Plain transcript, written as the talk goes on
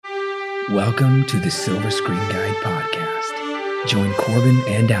Welcome to the Silver Screen Guide podcast. Join Corbin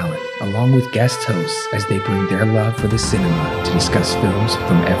and Alan, along with guest hosts, as they bring their love for the cinema to discuss films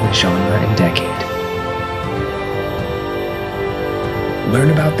from every genre and decade. Learn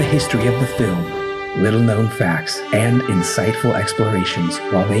about the history of the film, little-known facts, and insightful explorations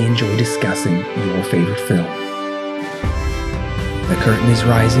while they enjoy discussing your favorite film. The curtain is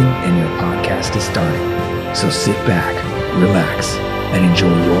rising and your podcast is starting, so sit back, relax, and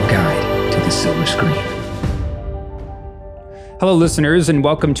enjoy your guide to the silver screen. Hello, listeners, and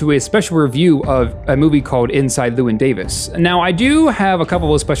welcome to a special review of a movie called Inside Llewyn Davis. Now, I do have a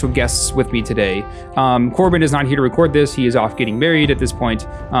couple of special guests with me today. Corbin is not here to record this. He is off getting married at this point.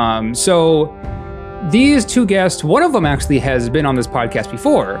 So these two guests, one of them actually has been on this podcast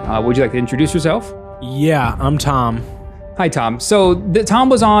before. Would you like to introduce yourself? Yeah, I'm Tom. Hi, Tom. So Tom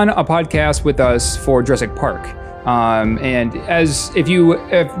was on a podcast with us for Jurassic Park. And if you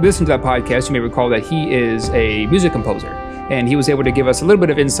listened to that podcast, you may recall that he is a music composer, and he was able to give us a little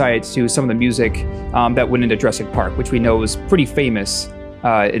bit of insight to some of the music that went into Jurassic Park, which we know is pretty famous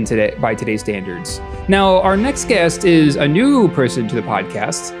by today's standards. Now, our next guest is a new person to the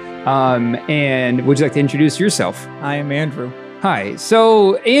podcast, and would you like to introduce yourself? I am Andrew. Hi.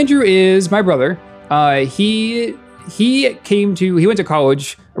 So Andrew is my brother. He went to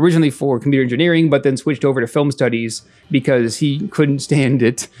college originally for computer engineering, but then switched over to film studies because he couldn't stand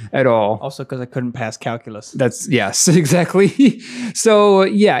it at all. Also because I couldn't pass calculus. Yes, exactly. So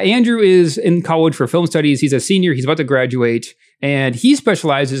yeah, Andrew is in college for film studies. He's a senior. He's about to graduate, and he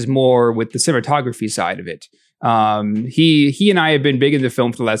specializes more with the cinematography side of it. He and I have been big into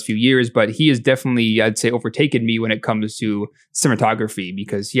film for the last few years, but he has definitely, I'd say, overtaken me when it comes to cinematography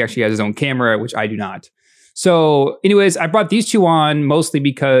because he actually has his own camera, which I do not. So anyways, I brought these two on mostly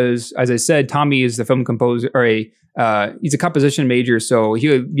because, as I said, Tommy is the film composer, he's a composition major, so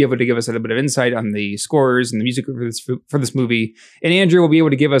he'll be able to give us a little bit of insight on the scores and the music for this movie. And Andrew will be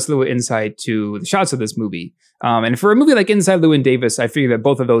able to give us a little insight to the shots of this movie. And for a movie like Inside Llewyn Davis, I figure that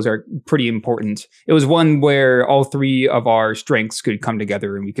both of those are pretty important. It was one where all three of our strengths could come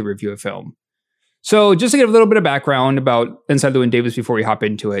together and we could review a film. So just to give a little bit of background about Inside Llewyn Davis before we hop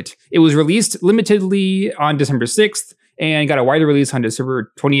into it. It was released limitedly on December 6th and got a wider release on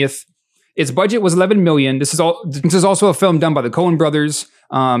December 20th. Its budget was $11 million. This is also a film done by the Coen brothers.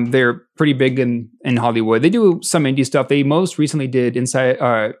 They're pretty big in Hollywood. They do some indie stuff. They most recently did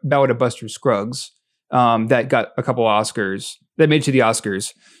Ballad of Buster Scruggs that got a couple Oscars, that made it to the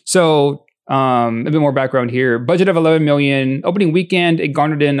Oscars. So a bit more background here. Budget of $11 million. Opening weekend, it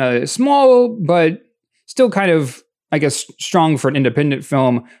garnered in a small, but still kind of, I guess, strong for an independent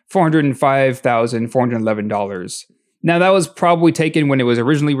film, $405,411. Now, that was probably taken when it was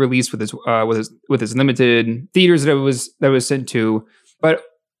originally released with its limited theaters that it was sent to. But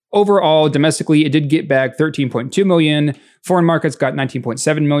overall, domestically, it did get back $13.2 million. Foreign markets got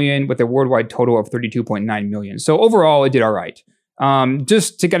 $19.7 million, with a worldwide total of $32.9 million. So overall, it did all right.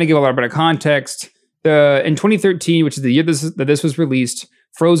 Just to kind of give a little bit of context, in 2013, which is the year that this was released,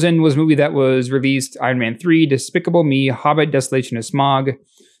 Frozen was a movie that was released, Iron Man 3, Despicable Me, Hobbit, Desolation of Smaug,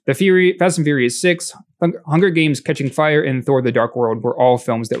 Fast and Furious 6, Hunger Games, Catching Fire, and Thor the Dark World were all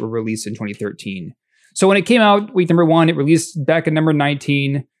films that were released in 2013. So when it came out, week number 1, it released back at number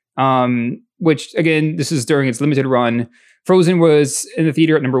 19, which, again, this is during its limited run. Frozen was in the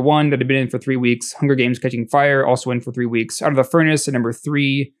theater at number 1, that had been in for 3 weeks. Hunger Games Catching Fire also in for 3 weeks. Out of the Furnace at number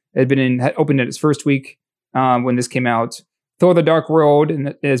 3 had opened at its first week when this came out. Thor the Dark World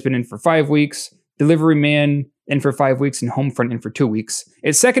has been in for 5 weeks. Delivery Man in for 5 weeks, and Homefront in for 2 weeks.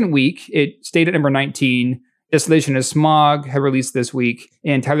 Its second week, it stayed at number 19. Desolation of Smaug had released this week,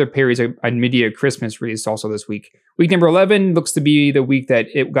 and Tyler Perry's A Midyear Christmas released also this week. Week number 11 looks to be the week that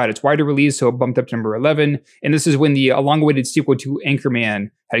it got its wider release, so it bumped up to number 11. And this is when the long-awaited sequel to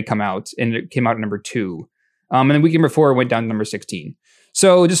Anchorman had come out, and it came out at number 2. And then week number 4 went down to number 16.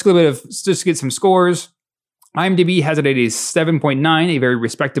 So just to get some scores. IMDb has it at a 7.9, a very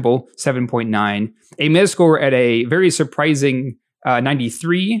respectable 7.9. A Metascore at a very surprising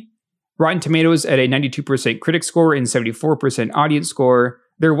 93. Rotten Tomatoes at a 92% critic score and 74% audience score.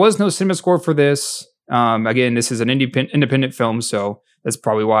 There was no cinema score for this. Again, this is an independent film, so that's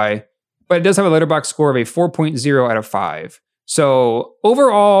probably why. But it does have a Letterboxd score of a 4.0 out of 5. So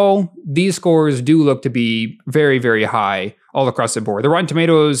overall, these scores do look to be very, very high all across the board. The Rotten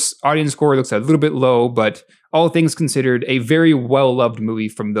Tomatoes audience score looks a little bit low, but all things considered, a very well-loved movie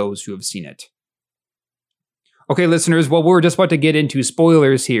from those who have seen it. Okay, listeners, well, we're just about to get into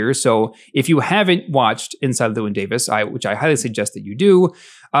spoilers here. So if you haven't watched Inside Llewyn Davis, which I highly suggest that you do,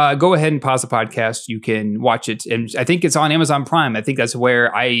 go ahead and pause the podcast. You can watch it. And I think it's on Amazon Prime. I think that's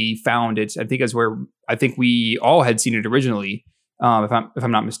where I found it. I think that's where I think we all had seen it originally, if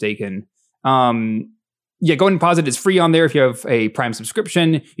I'm not mistaken. Go ahead and pause it. It's free on there. If you have a Prime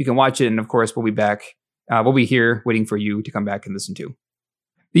subscription, you can watch it. And of course, we'll be back. We'll be here waiting for you to come back and listen to.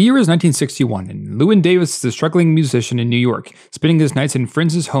 The year is 1961, and Llewyn Davis is a struggling musician in New York, spending his nights in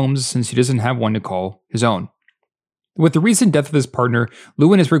friends' homes since he doesn't have one to call his own. With the recent death of his partner,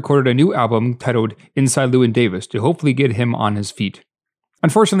 Llewyn has recorded a new album titled Inside Llewyn Davis to hopefully get him on his feet.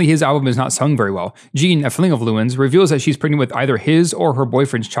 Unfortunately, his album is not sung very well. Jean, a fling of Llewyn's, reveals that she's pregnant with either his or her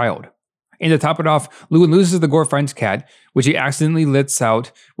boyfriend's child. And to top it off, Llewyn loses the Gorfines cat, which he accidentally lets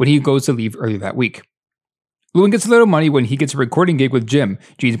out when he goes to leave earlier that week. Llewyn gets a little money when he gets a recording gig with Jim,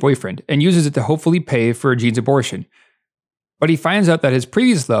 Jean's boyfriend, and uses it to hopefully pay for Jean's abortion. But he finds out that his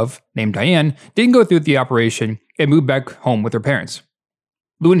previous love, named Diane, didn't go through with the operation and moved back home with her parents.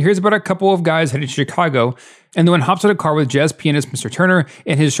 Llewyn hears about a couple of guys headed to Chicago, and Llewyn hops in a car with jazz pianist Mr. Turner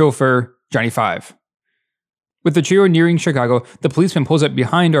and his chauffeur, Johnny Five. With the trio nearing Chicago, the policeman pulls up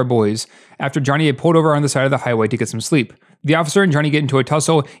behind our boys after Johnny had pulled over on the side of the highway to get some sleep. The officer and Johnny get into a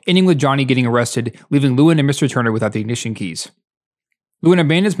tussle, ending with Johnny getting arrested, leaving Llewyn and Mr. Turner without the ignition keys. Llewyn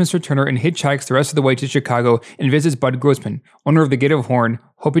abandons Mr. Turner and hitchhikes the rest of the way to Chicago and visits Bud Grossman, owner of the Gate of Horn,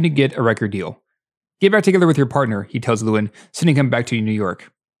 hoping to get a record deal. Get back together with your partner, he tells Llewyn, sending him back to New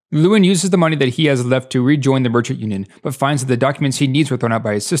York. Llewyn uses the money that he has left to rejoin the merchant union, but finds that the documents he needs were thrown out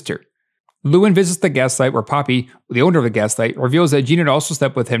by his sister. Llewyn visits the Gaslight where Poppy, the owner of the Gaslight, reveals that Jean had also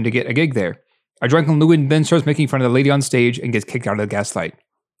slept with him to get a gig there. A drunken Llewyn then starts making fun of the lady on stage and gets kicked out of the Gaslight.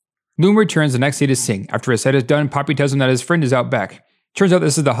 Llewyn returns the next day to sing. After his set is done, Poppy tells him that his friend is out back. Turns out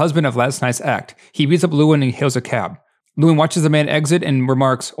this is the husband of last night's act. He beats up Llewyn and hails a cab. Llewyn watches the man exit and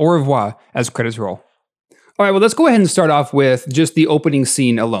remarks au revoir as credits roll. All right, well, let's go ahead and start off with just the opening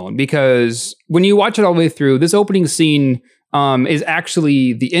scene alone, because when you watch it all the way through, this opening scene is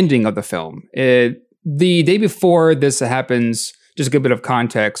actually the ending of the film. The day before this happens, just a good bit of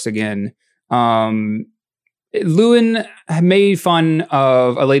context again, Llewyn made fun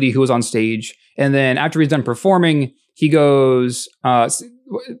of a lady who was on stage, and then after he's done performing, he goes,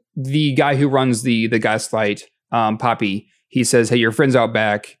 the guy who runs the Gaslight, Poppy, he says, hey, your friend's out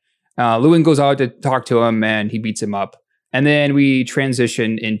back. Llewyn goes out to talk to him, and he beats him up. And then we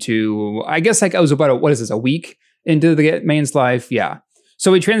transition into, I guess like it was about, a week into the man's life? Yeah.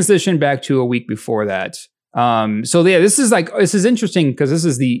 So we transition back to a week before that. This is interesting because this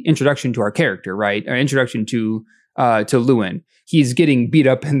is the introduction to our character, right? Our introduction to Llewyn. He's getting beat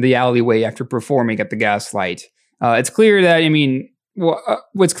up in the alleyway after performing at the Gaslight. It's clear that,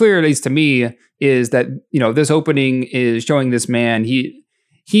 what's clear, at least to me, is that, this opening is showing this man,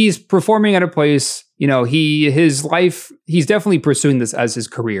 he's performing at a place, his life, he's definitely pursuing this as his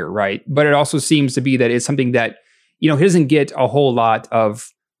career, right? But it also seems to be that it's something that, he doesn't get a whole lot of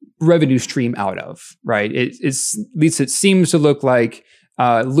revenue stream out of, right? It's at least it seems to look like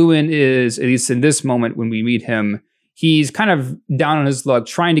Llewyn is, at least in this moment when we meet him, he's kind of down on his luck,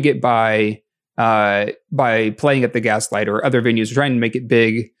 trying to get by playing at the Gaslight or other venues, trying to make it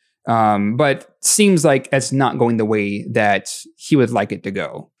big. But seems like it's not going the way that he would like it to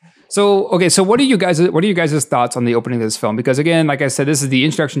go. So what are you guys' thoughts on the opening of this film? Because again, like I said, this is the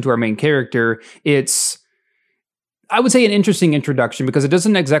introduction to our main character. It's, I would say, an interesting introduction because it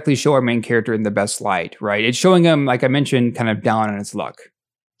doesn't exactly show our main character in the best light, right? It's showing him, like I mentioned, kind of down on his luck.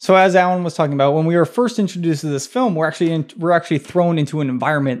 So as Alan was talking about, when we were first introduced to this film, we're actually thrown into an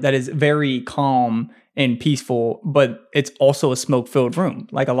environment that is very calm and peaceful, but it's also a smoke-filled room,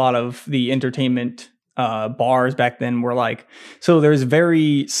 like a lot of the entertainment bars back then were like. So there's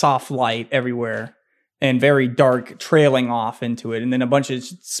very soft light everywhere and very dark trailing off into it, and then a bunch of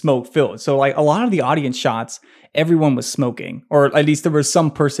smoke filled. So like a lot of the audience shots, everyone was smoking, or at least there was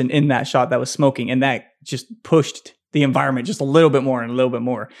some person in that shot that was smoking, and that just pushed the environment just a little bit more and a little bit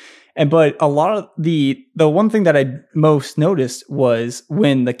more. But a lot of the one thing that I most noticed was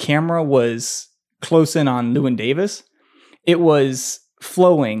when the camera was close in on Llewyn Davis, it was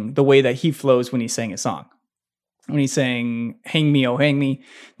flowing the way that he flows when he sang a song. When he sang "Hang Me, Oh Hang Me,"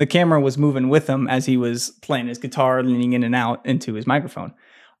 the camera was moving with him as he was playing his guitar, leaning in and out into his microphone.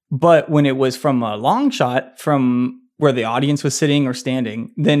 But when it was from a long shot from where the audience was sitting or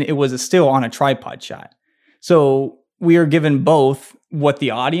standing, then it was still on a tripod shot. So we are given both what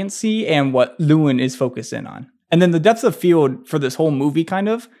the audience see and what Llewyn is focused in on. And then the depth of field for this whole movie kind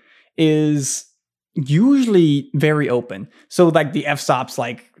of is usually very open. So like the f-stops,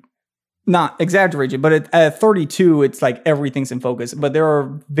 like not exaggerated, but at 32, it's like everything's in focus. But there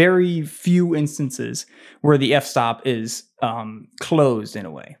are very few instances where the f-stop is closed in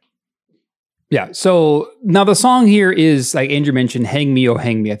a way. Yeah. So now the song here is, like Andrew mentioned, Hang Me, Oh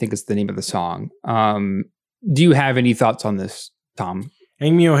Hang Me, I think is the name of the song. Do you have any thoughts on this, Tom?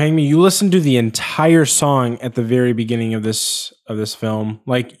 Hang Me, Oh Hang Me. You listen to the entire song at the very beginning of this film.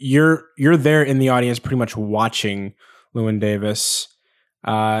 Like you're there in the audience pretty much watching Llewyn Davis.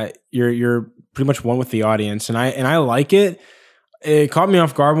 You're pretty much one with the audience, and I like it. It caught me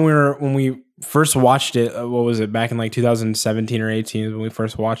off guard when we first watched it. What was it, back in like 2017 or 18 when we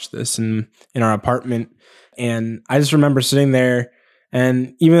first watched this in our apartment, and I just remember sitting there,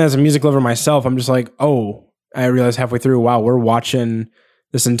 and even as a music lover myself, I'm just like, oh, I realized halfway through, wow, we're watching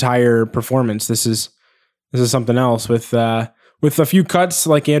this entire performance. This is something else with a few cuts,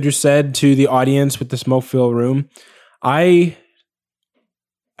 like Andrew said, to the audience with the smoke-filled room. I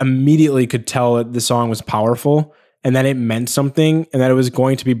immediately could tell that the song was powerful and that it meant something and that it was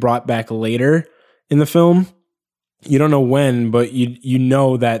going to be brought back later in the film. You don't know when, but you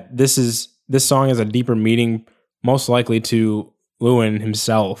know that this song has a deeper meaning, most likely to Llewyn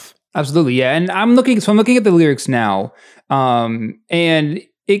himself. Absolutely, yeah. And I'm looking at the lyrics now, and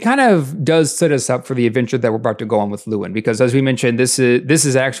it kind of does set us up for the adventure that we're about to go on with Llewyn, because as we mentioned, this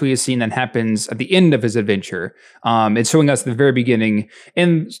is actually a scene that happens at the end of his adventure. It's showing us the very beginning,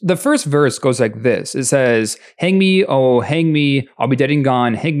 and the first verse goes like this. It says, "Hang me, oh hang me, I'll be dead and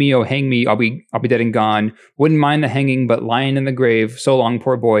gone. Hang me, oh hang me, I'll be dead and gone. Wouldn't mind the hanging, but lying in the grave. So long,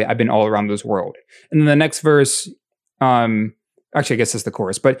 poor boy, I've been all around this world." And then the next verse, actually, I guess that's the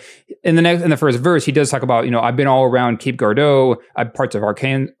chorus. But in the first verse, he does talk about, I've been all around Cape Girardeau, parts of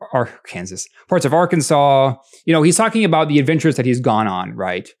Arkansas, parts of Arkansas. He's talking about the adventures that he's gone on,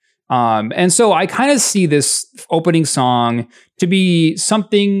 right? And so I kind of see this opening song to be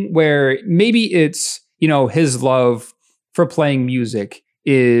something where maybe it's, his love for playing music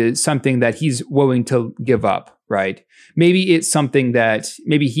is something that he's willing to give up, right? Maybe it's something that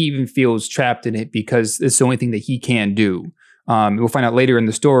maybe he even feels trapped in it because it's the only thing that he can do. We'll find out later in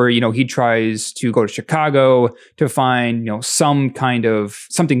the story, he tries to go to Chicago to find, some kind of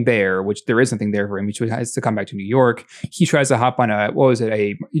something there, which there is something there for him. He has to come back to New York. He tries to hop on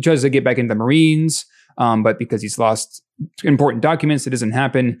he tries to get back into the Marines, but because he's lost important documents, it doesn't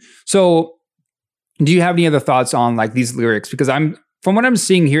happen. So do you have any other thoughts on like these lyrics? Because from what I'm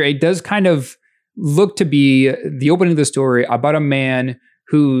seeing here, it does kind of look to be the opening of the story about a man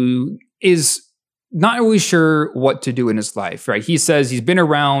who is not really sure what to do in his life, right? He says he's been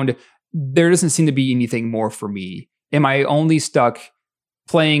around. There doesn't seem to be anything more for me. Am I only stuck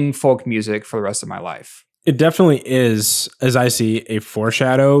playing folk music for the rest of my life? It definitely is, as I see, a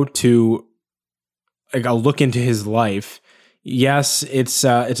foreshadow to like a look into his life. Yes, it's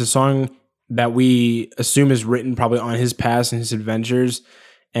a song that we assume is written probably on his past and his adventures,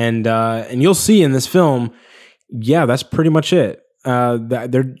 and you'll see in this film, yeah, that's pretty much it. That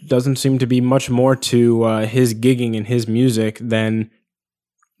there doesn't seem to be much more to his gigging and his music than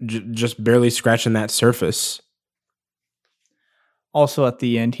just barely scratching that surface. Also, at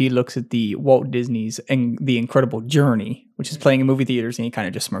the end, he looks at the Walt Disney's and The Incredible Journey, which is playing in movie theaters, and he kind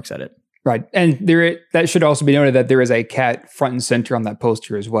of just smirks at it. Right, and that should also be noted that there is a cat front and center on that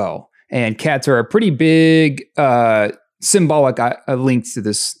poster as well, and cats are a pretty big symbolic link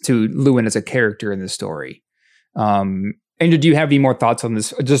to Llewyn as a character in this story. Andrew, do you have any more thoughts on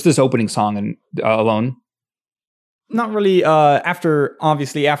this? Just this opening song alone? Not really. After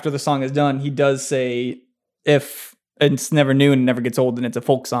the song is done, he does say, "If it's never new and never gets old, and it's a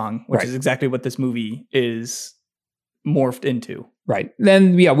folk song," which is exactly what this movie is morphed into. Right.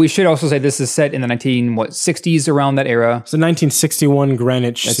 Then, yeah, we should also say this is set in the 60s, around that era. It's a 1961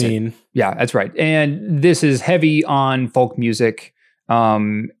 Greenwich scene. Yeah, that's right. And this is heavy on folk music.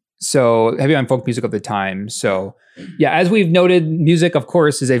 So heavy on folk music of the time. So yeah, as we've noted, music, of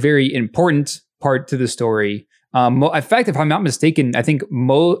course, is a very important part to the story. In fact, if I'm not mistaken, I think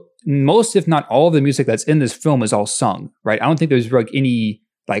most, if not all of the music that's in this film is all sung, right? I don't think there's like any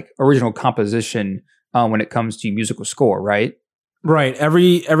like original composition when it comes to musical score, right? Right.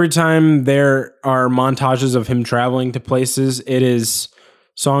 Every time there are montages of him traveling to places, it is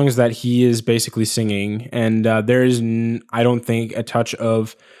songs that he is basically singing. And there is, I don't think, a touch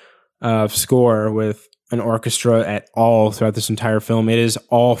of score with an orchestra at all throughout this entire film. It is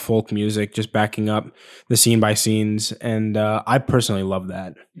all folk music, just backing up the scene by scenes. And I personally love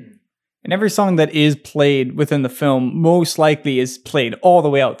that. And every song that is played within the film most likely is played all the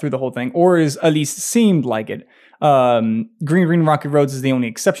way out through the whole thing, or is at least seemed like it. Green Green Rocky Roads is the only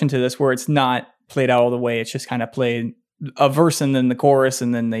exception to this, where it's not played out all the way. It's just kind of played a verse and then the chorus,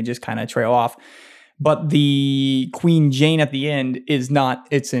 and then they just kind of trail off. But the Queen Jane at the end is not.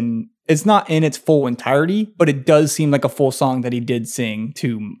 It's not in its full entirety, but it does seem like a full song that he did sing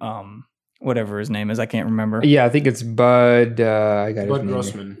to whatever his name is. I can't remember. Yeah, I think it's Bud. I got Bud his name.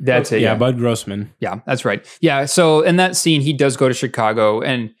 Grossman. That's it. Yeah, Bud Grossman. Yeah, that's right. Yeah, so in that scene, he does go to Chicago,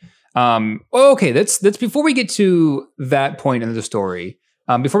 and okay, that's before we get to that point in the story.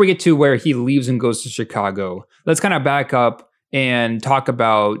 Before we get to where he leaves and goes to Chicago, let's kind of back up and talk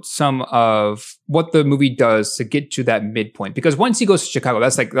about some of what the movie does to get to that midpoint. Because once he goes to Chicago,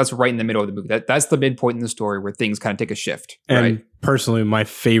 that's right in the middle of the movie. That's the midpoint in the story where things kind of take a shift. And right? personally, my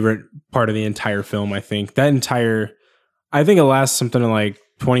favorite part of the entire film, I think it lasts something like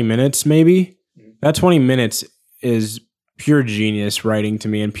 20 minutes, maybe. That 20 minutes is pure genius writing to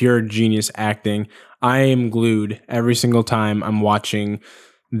me and pure genius acting. I am glued every single time I'm watching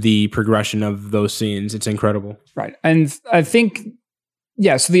the progression of those scenes. It's incredible. Right. And I think,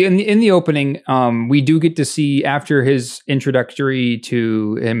 yeah, so in the opening, we do get to see, after his introductory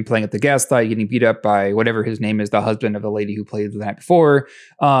to him playing at the Gaslight, getting beat up by whatever his name is, the husband of the lady who played the night before,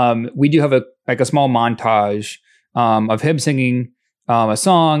 we do have a small montage of him singing a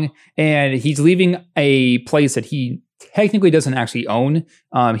song, and he's leaving a place that he technically doesn't actually own.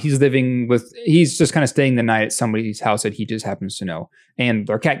 He's just kind of staying the night at somebody's house that he just happens to know, and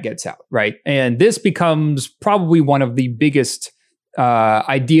their cat gets out, right? And this becomes probably one of the biggest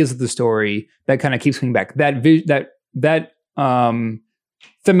ideas of the story that kind of keeps coming back. That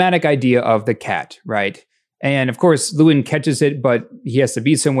thematic idea of the cat, right? And of course, Lewin catches it, but he has to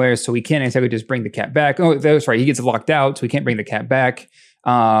be somewhere, so he can't exactly just bring the cat back. Oh, that's right. He gets locked out, so he can't bring the cat back.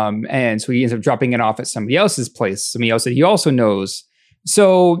 And so he ends up dropping it off at somebody else's place, somebody else that he also knows.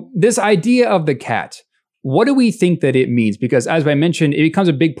 So this idea of the cat, what do we think that it means? Because as I mentioned, it becomes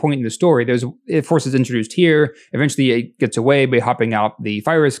a big point in the story. Of course, it's introduced here. Eventually, it gets away by hopping out the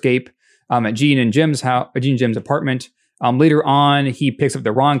fire escape at Gene and Jim's house, Gene and Jim's apartment. Later on, he picks up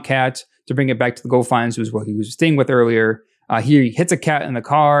the wrong cat to bring it back to the Goldfinds, who's what he was staying with earlier. He hits a cat in the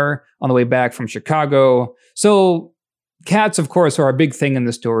car on the way back from Chicago. So cats, of course, are a big thing in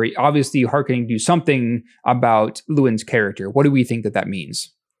the story, obviously hearkening to something about Lewin's character. What do we think that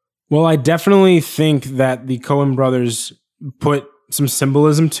means? Well, I definitely think that the Coen brothers put some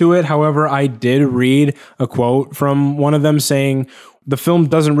symbolism to it. However, I did read a quote from one of them saying, the film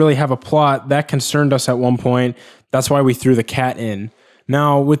doesn't really have a plot. That concerned us at one point. That's why we threw the cat in.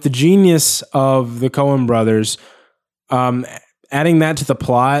 Now, with the genius of the Coen brothers, adding that to the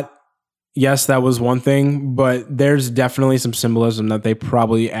plot, yes, that was one thing, but there's definitely some symbolism that they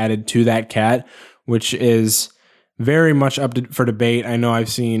probably added to that cat, which is very much up for debate. I know I've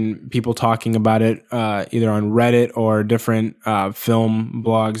seen people talking about it either on Reddit or different film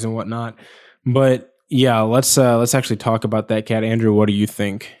blogs and whatnot. But yeah, let's actually talk about that cat. Andrew, what do you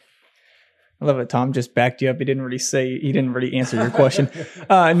think? I love it. Tom just backed you up. He didn't really answer your question. Me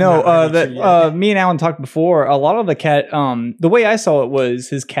and Alan talked before. A lot of the cat, the way I saw it was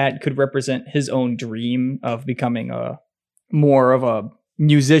his cat could represent his own dream of becoming more of a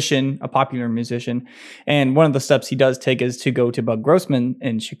musician, a popular musician. And one of the steps he does take is to go to Bud Grossman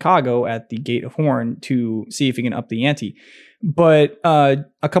in Chicago at the Gate of Horn to see if he can up the ante. But a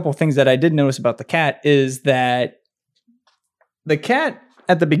couple of things that I did notice about the cat is that the cat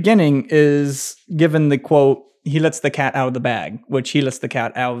at the beginning is given the quote, he lets the cat out of the bag, which he lets the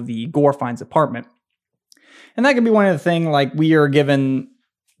cat out of the Goldfinds apartment. And that could be one of the things, like, we are given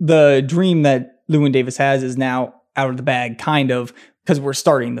the dream that Llewyn Davis has is now out of the bag, kind of, because we're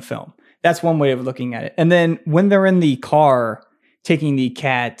starting the film. That's one way of looking at it. And then when they're in the car taking the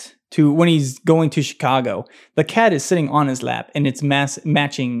cat to, when he's going to Chicago, the cat is sitting on his lap and it's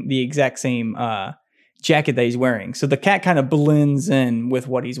matching the exact same jacket that he's wearing. So the cat kind of blends in with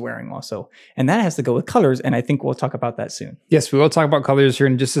what he's wearing also. And that has to go with colors. And I think we'll talk about that soon. Yes, we will talk about colors here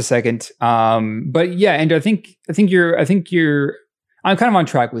in just a second. But yeah, and I think I'm kind of on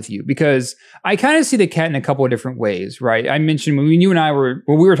track with you, because I kind of see the cat in a couple of different ways, right? I mentioned when you and I were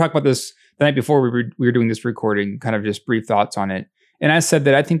talking about this the night before we were doing this recording, kind of just brief thoughts on it. And I said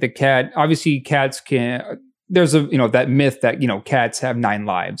that I think the cat, obviously cats there's that myth that, cats have 9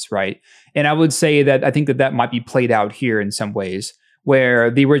 lives, right? And I would say that I think that might be played out here in some ways, where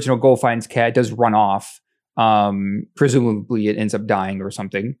the original Goldfinds cat does run off. Presumably it ends up dying or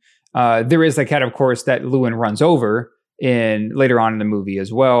something. There is the cat, of course, that Llewyn runs over later on in the movie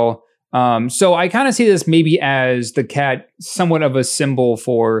as well. So I kind of see this maybe as the cat somewhat of a symbol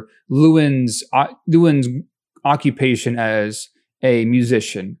for Llewyn's occupation as a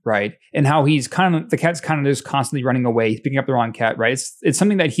musician, right? And how the cat's kind of just constantly running away, he's picking up the wrong cat, right? It's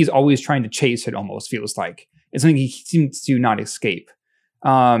something that he's always trying to chase, it almost feels like. It's something he seems to not escape.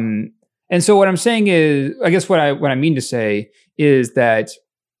 And so what I'm saying is, I guess what I mean to say is that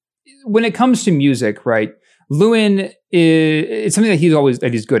when it comes to music, right, Lewin it's something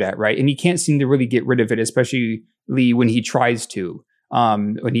that he's good at, right? And he can't seem to really get rid of it, especially when he tries to.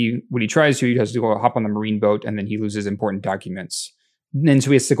 When he tries to, he has to go hop on the marine boat, and then he loses important documents. And so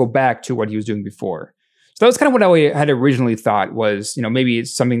he has to go back to what he was doing before. So that was kind of what I had originally thought was, maybe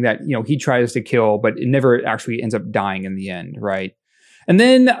it's something that, he tries to kill, but it never actually ends up dying in the end, right? And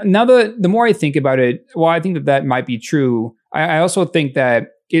then now the more I think about it, I think that might be true. I also think that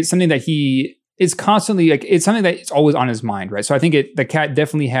it's something that he is constantly, it's something that it's always on his mind, right? So I think the cat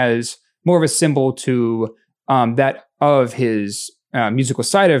definitely has more of a symbol to that of his musical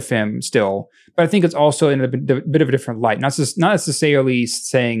side of him still, but I think it's also in a bit of a different light. Not necessarily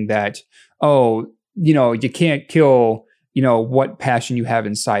saying that, you can't kill, what passion you have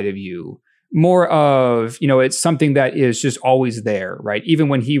inside of you. More of, it's something that is just always there, right? Even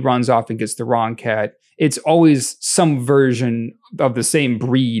when he runs off and gets the wrong cat, it's always some version of the same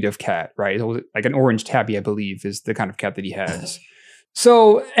breed of cat, right? Like an orange tabby, I believe, is the kind of cat that he has.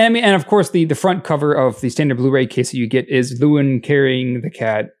 So, and of course, the front cover of the standard Blu-ray case that you get is Lewin carrying the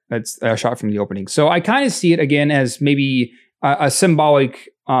cat. That's a shot from the opening. So I kind of see it again as maybe a symbolic,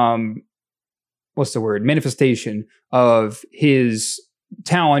 manifestation of his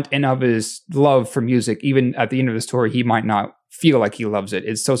talent and of his love for music. Even at the end of the story, he might not feel like he loves it.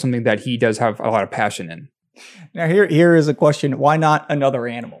 It's still something that he does have a lot of passion in. Now here is a question. Why not another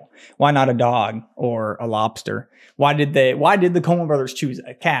animal? Why not a dog or a lobster? Why did the Coen brothers choose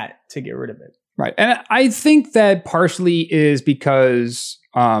a cat to get rid of it? Right. And I think that partially is because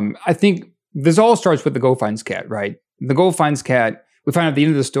I think this all starts with the Go Finds cat, right? The Go Finds cat, we find out at the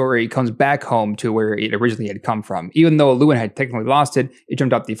end of the story, comes back home to where it originally had come from. Even though Lewin had technically lost it, it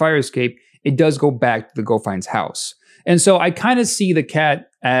jumped out the fire escape, it does go back to the Go Finds house. And so I kind of see the cat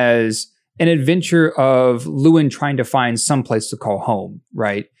as an adventure of Lewin trying to find some place to call home,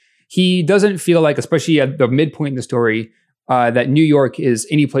 right? He doesn't feel like, especially at the midpoint in the story, that New York is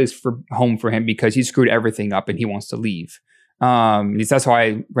any place for home for him because he screwed everything up and he wants to leave. That's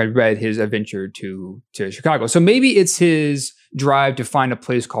why I read his adventure to Chicago. So maybe it's his drive to find a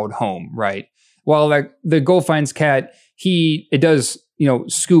place called home, right? While like the Go Finds cat, it does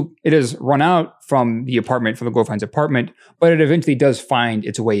run out from the Go Finds apartment, but it eventually does find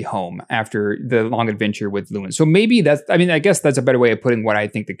its way home after the long adventure with Lewin. So maybe I guess that's a better way of putting what I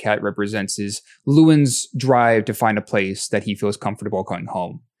think the cat represents is Lewin's drive to find a place that he feels comfortable calling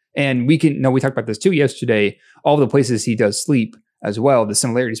home. And we talked about this too yesterday, all the places he does sleep as well, the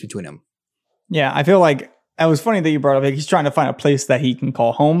similarities between them. Yeah, I feel like it was funny that you brought up, like, he's trying to find a place that he can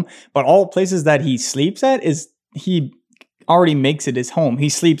call home, but all places that he sleeps at he already makes it his home. He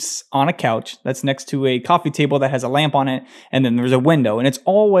sleeps on a couch that's next to a coffee table that has a lamp on it, and then there's a window, and it's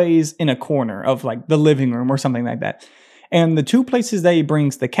always in a corner of like the living room or something like that. And the two places that he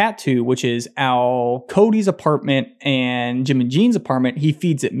brings the cat to, which is Al Cody's apartment and Jim and Jean's apartment, he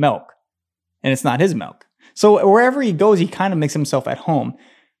feeds it milk, and it's not his milk. So wherever he goes, he kind of makes himself at home.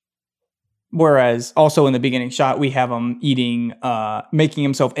 Whereas also in the beginning shot, we have him making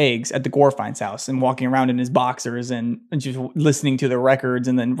himself eggs at the Gore Finds house and walking around in his boxers and just listening to the records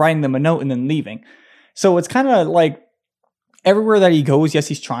and then writing them a note and then leaving. So it's kind of like everywhere that he goes, yes,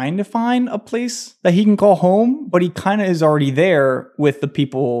 he's trying to find a place that he can call home, but he kind of is already there with the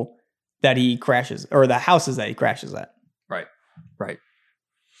people that he crashes or the houses that he crashes at. Right.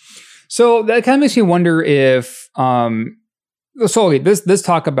 So that kind of makes me wonder if... let's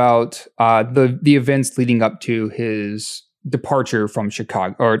talk about the events leading up to his departure from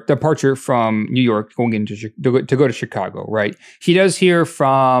Chicago or departure from New York, going into to go to Chicago. Right, he does hear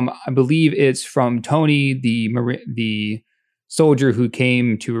from, I believe it's from Tony, the soldier who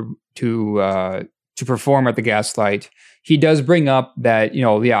came to perform at the Gaslight. He does bring up that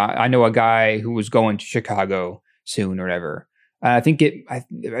I know a guy who was going to Chicago soon or whatever. I think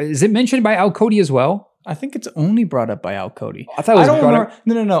is it mentioned by Al Cody as well? I think it's only brought up by Al Cody. I thought it was brought up.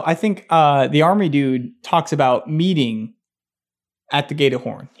 No. I think the army dude talks about meeting at the Gate of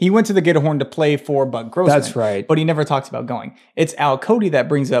Horn. He went to the Gate of Horn to play for Bud Grossman. That's right. But he never talks about going. It's Al Cody that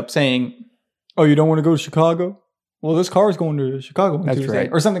brings up saying, "Oh, you don't want to go to Chicago? Well, this car is going to Chicago on Tuesday," right,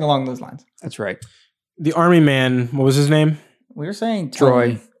 or something along those lines. That's right. The army man, what was his name? We were saying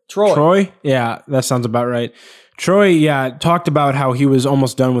Troy. Troy? Yeah, that sounds about right. Troy, talked about how he was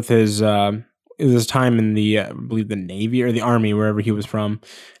almost done with his time in the, I believe the Navy or the Army, wherever he was from.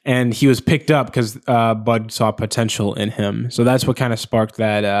 And he was picked up because Bud saw potential in him. So that's what kind of sparked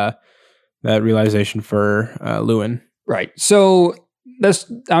that realization for Lewin. Right. So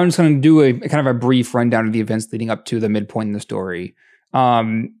I'm just going to do a kind of a brief rundown of the events leading up to the midpoint in the story.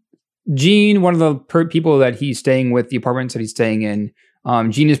 Jean, one of the people that he's staying with, the apartments that he's staying in,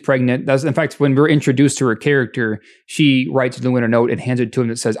 Jean is pregnant. That's, in fact, when we're introduced to her character, she writes Lewin a note and hands it to him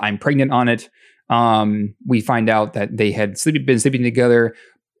that says, "I'm pregnant" on it. We find out that they had been sleeping together,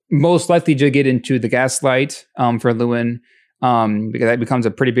 most likely to get into the gaslight for Lewin, because that becomes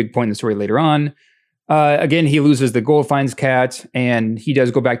a pretty big point in the story later on. Again, he loses the Goldfinds cat, and he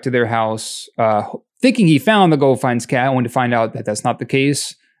does go back to their house, thinking he found the Goldfinds cat, only to find out that that's not the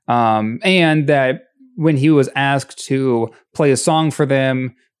case. And that when he was asked to play a song for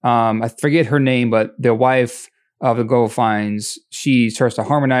them, I forget her name, but the wife of the Goldfinds, she starts to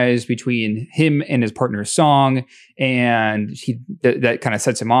harmonize between him and his partner's song, and that kind of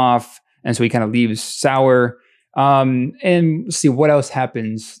sets him off, and so he kind of leaves sour. And let's see what else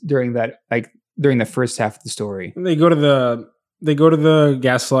happens during that, during the first half of the story. They go to the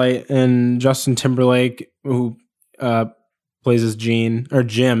gaslight, and Justin Timberlake, who plays as Jim,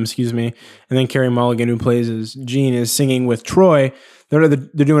 excuse me, and then Carey Mulligan, who plays as Jean, is singing with Troy. They're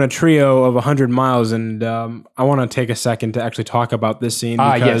doing a trio of 100 Miles, and I want to take a second to actually talk about this scene.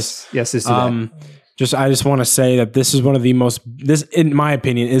 Because, yes, let's do that. I just want to say that this is one of the this, in my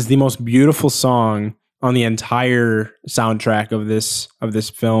opinion, is the most beautiful song on the entire soundtrack of this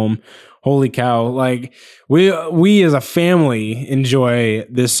film. Holy cow. Like we as a family enjoy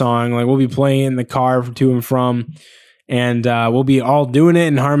this song. Like we'll be playing in the car to and from, and we'll be all doing it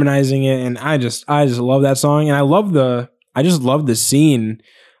and harmonizing it. And I just love that song. And I just love the scene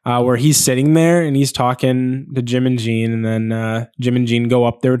where he's sitting there and he's talking to Jim and Jean, and then Jim and Jean go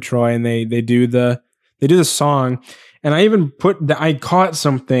up there with Troy, and they do the song. And I caught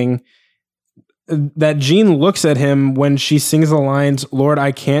something that Jean looks at him when she sings the lines, "Lord,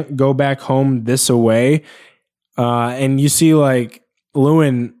 I can't go back home this away." And you see like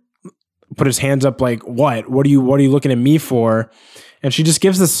Lewin put his hands up like, what are you looking at me for? And she just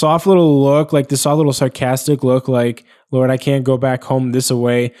gives this soft little look, like this soft little sarcastic look, like, "Lord, I can't go back home this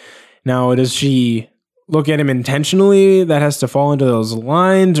away." Now, does she look at him intentionally that has to fall into those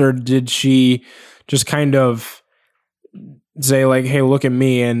lines? Or did she just kind of say like, "Hey, look at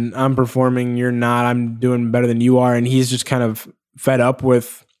me, and I'm performing, you're not, I'm doing better than you are," and he's just kind of fed up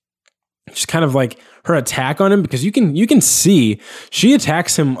with just kind of like her attack on him? Because you can see she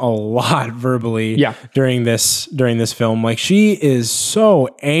attacks him a lot verbally during this film. Like she is so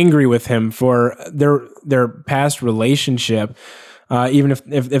angry with him for their past relationship. Even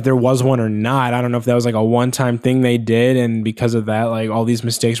if there was one or not. I don't know if that was like a one-time thing they did, and because of that, like all these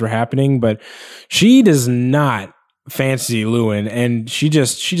mistakes were happening, but she does not fancy Lewin, and she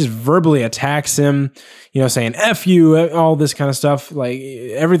just verbally attacks him, saying "F you," all this kind of stuff. Like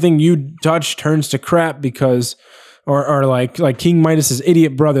everything you touch turns to crap because, or like King Midas's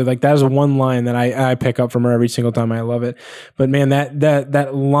idiot brother. Like that is one line that I pick up from her every single time. I love it. But man,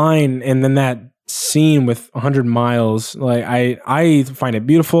 that line, and then that scene with 100 Miles, like I find it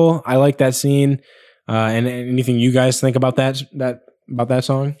beautiful. I like that scene. And anything you guys think about that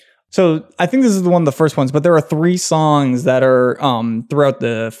song? So I think this is one of the first ones, but there are 3 songs that are throughout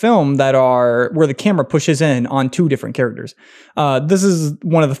the film that are where the camera pushes in on 2 different characters. This is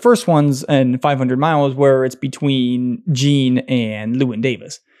one of the first ones in 500 Miles where it's between Jean and Lewin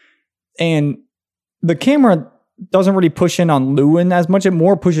Davis. And the camera doesn't really push in on Lewin as much. It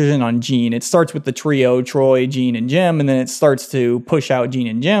more pushes in on Jean. It starts with the trio, Troy, Jean, and Jim, and then it starts to push out Jean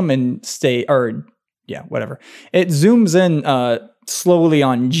and Jim and whatever. It zooms in slowly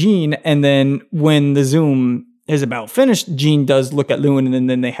on Jean, and then when the zoom is about finished, Jean does look at Lewin, and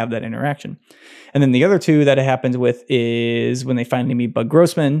then they have that interaction. And then the other 2 that it happens with is when they finally meet Bud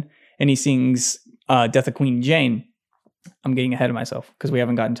Grossman, and he sings Death of Queen Jane. I'm getting ahead of myself because we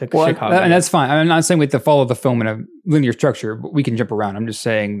haven't gotten to Chicago. And that's fine. I'm not saying we have to follow the film in a linear structure, but we can jump around. I'm just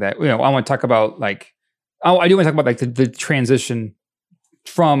saying that, I want to talk about I do want to talk about the transition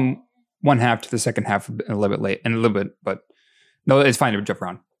from one half to the second half a little bit, but no, it's fine to jump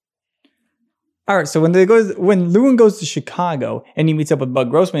around. All right, so when Lewin goes to Chicago and he meets up with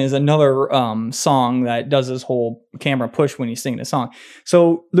Bud Grossman, is another song that does this whole camera push when he's singing a song.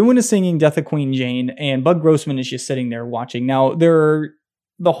 So Lewin is singing Death of Queen Jane, and Bud Grossman is just sitting there watching. Now, the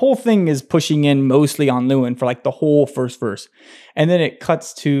whole thing is pushing in mostly on Lewin for like the whole first verse. And then it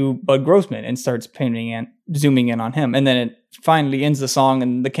cuts to Bud Grossman and starts zooming in on him. And then it finally ends the song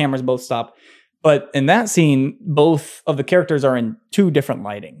and the cameras both stop. But in that scene, both of the characters are in 2 different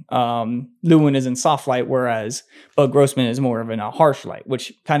lighting. Lewin is in soft light, whereas Bud Grossman is more of in a harsh light,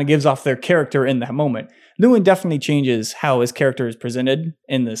 which kind of gives off their character in that moment. Lewin definitely changes how his character is presented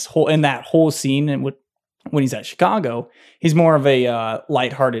in that whole scene, and when he's at Chicago, he's more of a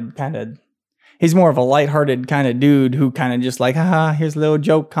lighthearted kind of. He's more of a lighthearted kind of dude who kind of just like, haha, here's a little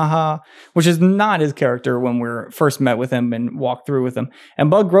joke, haha, which is not his character when we're first met with him and walked through with him. And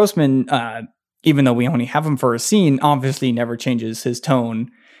Bud Grossman, even though we only have him for a scene, obviously never changes his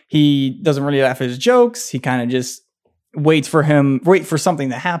tone. He doesn't really laugh at his jokes. He kind of just wait for something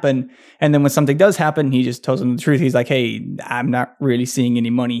to happen. And then when something does happen, he just tells him the truth. He's like, hey, I'm not really seeing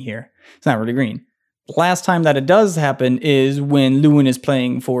any money here. It's not really green. The last time that it does happen is when Lewin is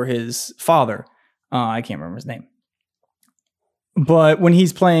playing for his father. I can't remember his name. But when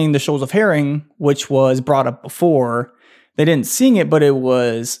he's playing The Shoals of Herring, which was brought up before, they didn't sing it, but it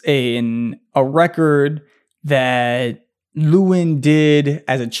was a record that Lewin did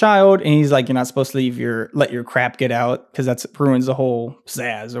as a child. And he's like, you're not supposed to let your crap get out because that ruins the whole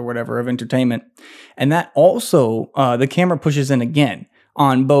pizzazz or whatever of entertainment. And that also, the camera pushes in again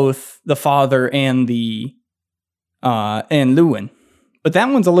on both the father and and Lewin. But that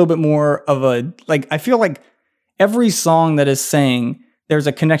one's a little bit more of a, like, I feel like every song that is sang, there's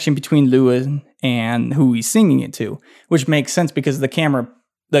a connection between Lewin and who he's singing it to, which makes sense because the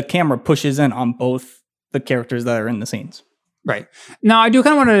camera pushes in on both the characters that are in the scenes. Right. Now, I do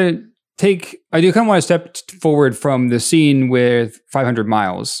kind of want to step forward from the scene with 500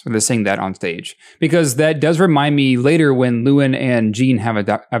 Miles, when they sing that on stage, because that does remind me later when Lewin and Jean have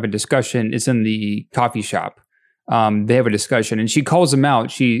a discussion. It's in the coffee shop. They have a discussion, and she calls him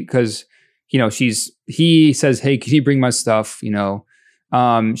out. He says, "Hey, can you bring my stuff?"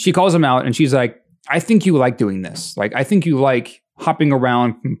 She calls him out, and she's like, "I think you like doing this. Like, I think you like hopping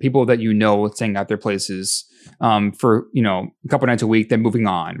around from people that you know, staying at their places for a couple nights a week, then moving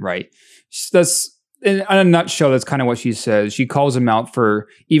on, right?" That's in a nutshell. That's kind of what she says. She calls him out for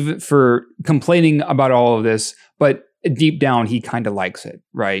complaining about all of this, but deep down, he kind of likes it,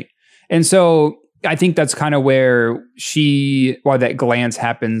 right? And so I think that's kind of why that glance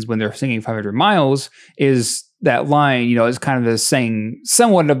happens when they're singing 500 Miles is that line, is kind of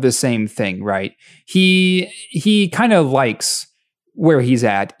somewhat of the same thing, right? He kind of likes where he's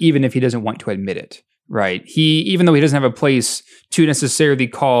at, even if he doesn't want to admit it, right? Even though he doesn't have a place to necessarily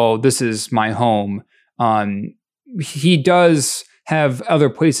call, this is my home, he does have other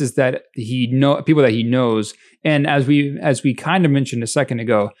places that people that he knows. And as we kind of mentioned a second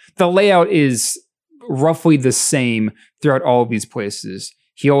ago, the layout is roughly the same throughout all of these places.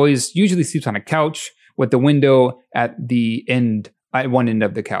 He usually sleeps on a couch with the window at one end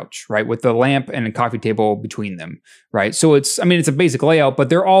of the couch, right? With the lamp and a coffee table between them, right? So it's a basic layout, but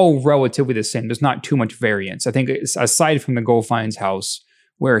they're all relatively the same. There's not too much variance. I think aside from the Goldfine's house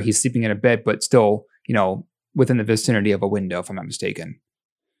where he's sleeping in a bed, but still, within the vicinity of a window, if I'm not mistaken.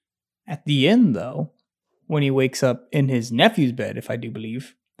 At the end, though, when he wakes up in his nephew's bed, if I do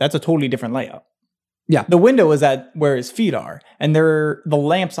believe, that's a totally different layout. Yeah. The window is at where his feet are, and the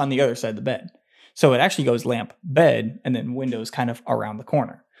lamp's on the other side of the bed. So it actually goes lamp, bed, and then windows kind of around the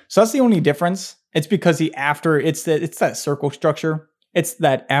corner. So that's the only difference. It's because it's that circle structure. It's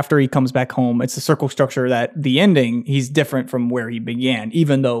that after he comes back home, it's the circle structure that the ending, he's different from where he began,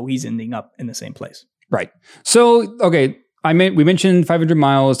 even though he's ending up in the same place. Right. So, okay. We mentioned 500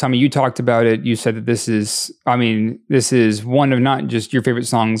 Miles. Tommy, you talked about it. You said that this is one of not just your favorite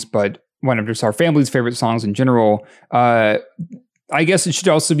songs, but one of just our family's favorite songs in general. I guess it should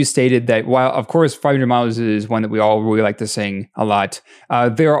also be stated that while, of course, 500 Miles is one that we all really like to sing a lot,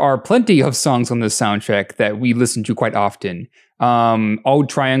 there are plenty of songs on this soundtrack that we listen to quite often. Old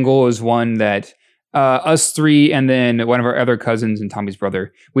Triangle is one that us three and then one of our other cousins and Tommy's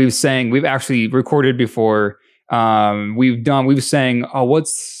brother, we've actually recorded before. We've sang,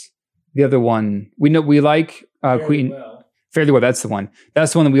 what's the other one? We like Queen. Fairly Well, that's the one.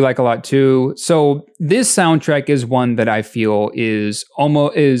 That's the one that we like a lot too. So this soundtrack is one that I feel is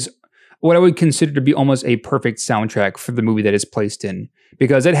what I would consider to be almost a perfect soundtrack for the movie that it's placed in,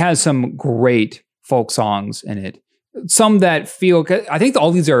 because it has some great folk songs in it. Some that feel, I think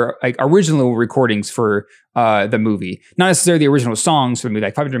all these are like original recordings for the movie, not necessarily the original songs for the movie.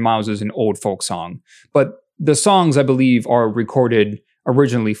 Like 500 Miles is an old folk song, but the songs I believe are recorded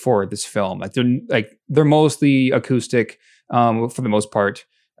originally for this film. They're mostly acoustic. For the most part.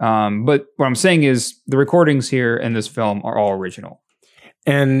 But what I'm saying is the recordings here in this film are all original.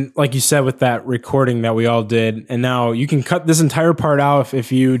 And like you said, with that recording that we all did, and now you can cut this entire part out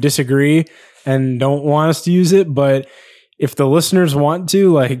if you disagree and don't want us to use it. But if the listeners want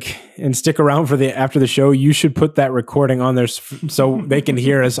to, and stick around for after the show, you should put that recording on there so they can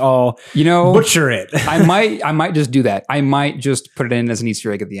hear us all butcher it. I might just do that. I might just put it in as an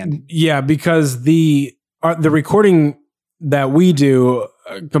Easter egg at the end. Yeah, because the recording that we do,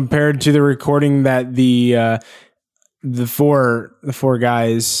 compared to the recording that the four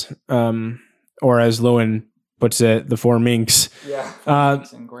guys, or as Lowen puts it, the four minks. Yeah.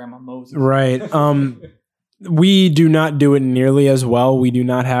 And Grandma Moses. Right. We do not do it nearly as well. We do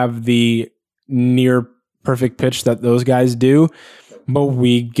not have the near perfect pitch that those guys do, but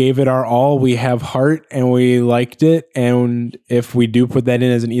we gave it our all. We have heart and we liked it. And if we do put that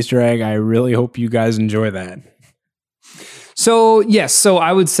in as an Easter egg, I really hope you guys enjoy that. So, yes. So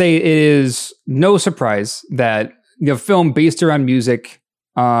I would say it is no surprise that the film based around music,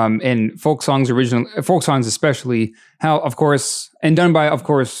 and folk songs especially, how, of course, and done by, of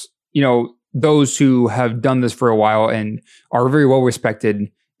course, those who have done this for a while and are very well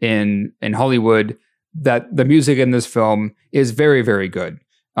respected in Hollywood, that the music in this film is very, very good.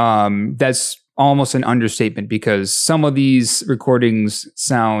 That's almost an understatement because some of these recordings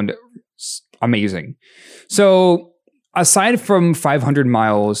sound amazing. So aside from 500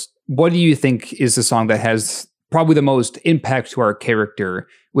 Miles, what do you think is the song that has probably the most impact to our character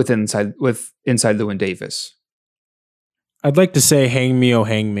inside Llewyn Davis? I'd like to say Hang Me, Oh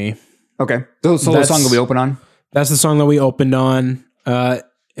Hang Me. Okay. So the song that we open on? That's the song that we opened on.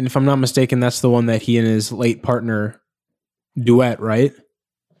 And if I'm not mistaken, that's the one that he and his late partner duet, right?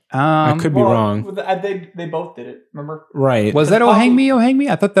 I could be wrong. They both did it, remember? Right. Was that Oh Hang Me, Oh Hang Me?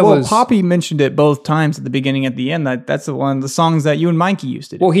 I thought that was... Poppy mentioned it both times at the beginning and at the end. That's one of the songs that you and Mikey used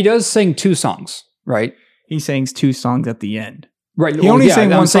to do. Well, he does sing two songs, right? He sings two songs at the end. Right. He only sang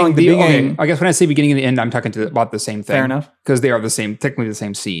one song at the beginning. Okay. I guess when I say beginning and the end, I'm talking about the same thing. Fair enough. Because they are technically the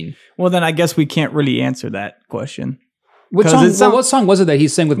same scene. Well, then I guess we can't really answer that question. What song was it that he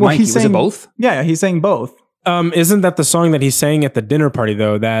sang with Mikey? Was it both? Yeah, he sang both. Isn't that the song that he sang at the dinner party,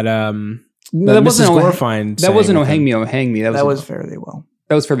 though? That Mrs. Gorfine. That wasn't Oh Hang Me, Oh Hang Me. That was fairly well.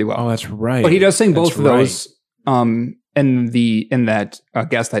 That was fairly well. Oh, that's right. But he does sing both of those in that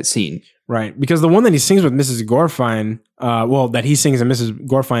Gaslight scene. Right, because the one that he sings with Mrs. Gorfine, that he sings and Mrs.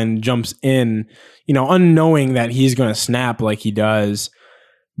 Gorfine jumps in, unknowing that he's going to snap like he does,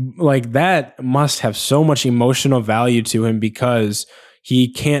 like that must have so much emotional value to him because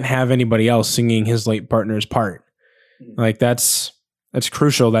he can't have anybody else singing his late partner's part. Like that's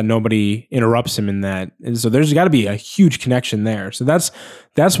crucial that nobody interrupts him in that. And so there's got to be a huge connection there. So that's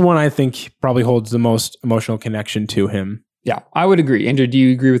one I think probably holds the most emotional connection to him. Yeah, I would agree. Andrew, do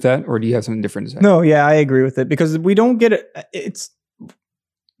you agree with that? Or do you have something different to say? No, yeah, I agree with it because we don't get it. It's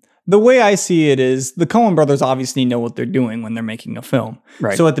the way I see it is the Coen brothers obviously know what they're doing when they're making a film.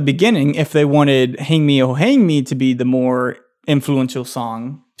 Right. So at the beginning, if they wanted Hang Me, Oh Hang Me to be the more influential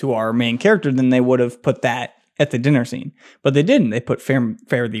song to our main character, then they would have put that at the dinner scene. But they didn't. They put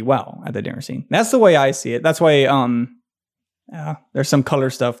Fare Thee Well at the dinner scene. That's the way I see it. That's why there's some color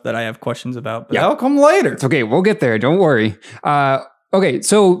stuff that I have questions about, but that'll come later. It's okay. We'll get there. Don't worry. Okay.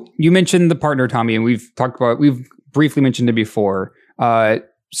 So you mentioned the partner, Tommy, and we've briefly mentioned it before.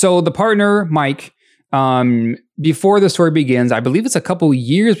 So the partner, Mike, before the story begins, I believe it's a couple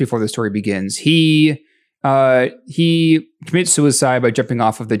years before the story begins, he commits suicide by jumping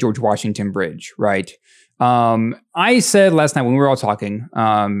off of the George Washington Bridge, right? I said last night when we were all talking,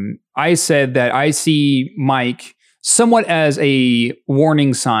 I said that I see Mike somewhat as a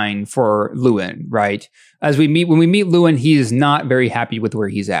warning sign for Llewyn, right? When we meet Llewyn, he is not very happy with where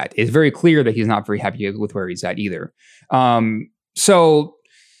he's at. It's very clear that he's not very happy with where he's at either. So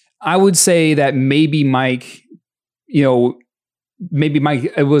I would say that maybe Mike, it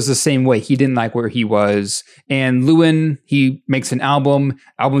was the same way. He didn't like where he was. And Llewyn, he makes an album.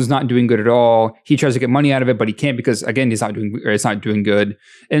 Album's not doing good at all. He tries to get money out of it, but he can't because, again, it's not doing good.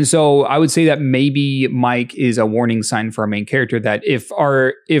 And so I would say that maybe Mike is a warning sign for our main character that if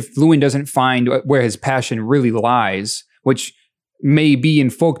Llewyn doesn't find where his passion really lies, which may be in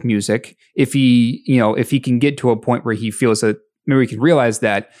folk music, if he can get to a point where he feels that maybe he can realize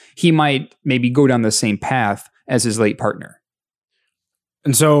that, he might maybe go down the same path as his late partner.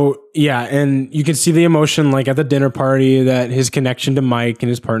 And so, yeah, and you can see the emotion like at the dinner party, that his connection to Mike and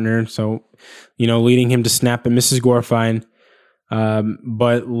his partner. So, leading him to snap at Mrs. Gorfine.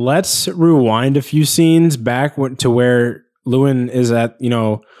 But let's rewind a few scenes back to where Llewyn is at,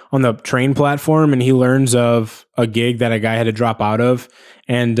 on the train platform, and he learns of a gig that a guy had to drop out of.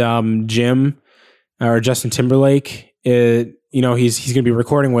 And Jim, or Justin Timberlake, he's going to be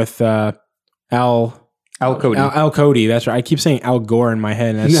recording with Al Cody. Al Cody, that's right. I keep saying Al Gore in my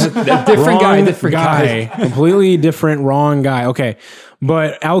head. And that's different guy. Completely different, wrong guy. Okay.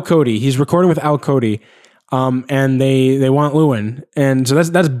 But Al Cody, he's recording with Al Cody. And they want Llewyn. And so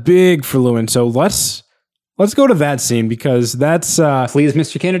that's big for Llewyn. So let's let's go to that scene because that's Please,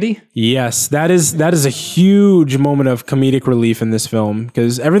 Mr. Kennedy. yes, that is a huge moment of comedic relief in this film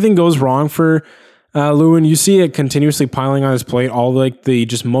because everything goes wrong for Lewin. You see it continuously piling on his plate. All like the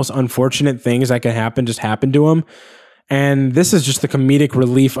just most unfortunate things that can happen just happen to him, and this is just the comedic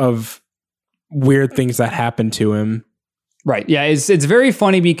relief of weird things that happen to him. Right. Yeah. It's very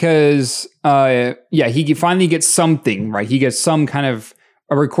funny because he finally gets something, right? He gets some kind of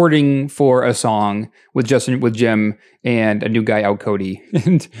a recording for a song with Jim and a new guy, Al Cody.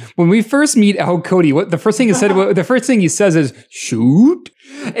 And when we first meet Al Cody, the first thing he says is shoot.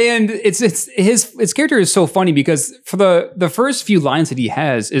 And his character is so funny because for the first few lines that he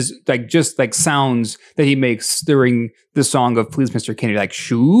has is like just like sounds that he makes during the song of Please Mr. Kennedy, like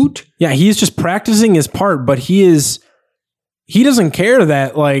shoot. Yeah, he's just practicing his part, but he doesn't care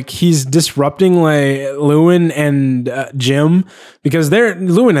that like he's disrupting like Lewin and Jim because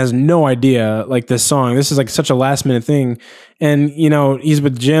Lewin has no idea like this song. This is like such a last minute thing. And you know, he's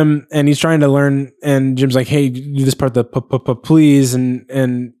with Jim and he's trying to learn and Jim's like, hey, do this part, the please.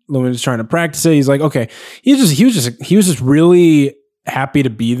 And Lewin's trying to practice it. He's like, okay. He was just really happy to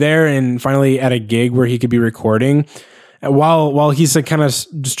be there and finally at a gig where he could be recording. While he's like kind of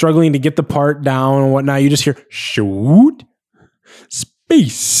struggling to get the part down and whatnot, you just hear shoot.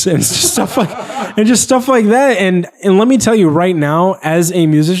 Space and stuff like that. And let me tell you right now, as a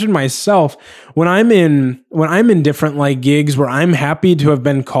musician myself, when I'm in different like gigs where I'm happy to have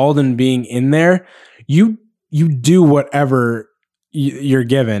been called and being in there, you do whatever you're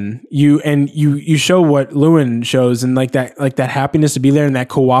given. You show what Lewin shows and like that happiness to be there and that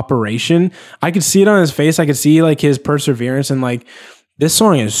cooperation. I could see it on his face. I could see like his perseverance and like, this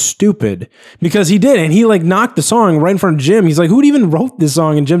song is stupid because he did. And he like knocked the song right in front of Jim. He's like, who even wrote this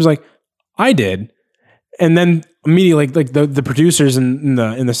song? And Jim's like, I did. And then immediately like the producers in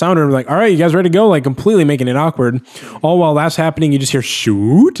the sound room are like, all right, you guys ready to go? Like completely making it awkward. All while that's happening, you just hear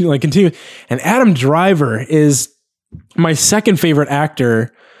shoot, like continue. And Adam Driver is my second favorite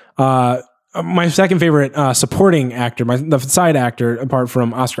actor, supporting actor, the side actor, apart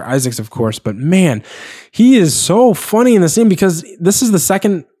from Oscar Isaacs, of course. But man, he is so funny in the scene because this is the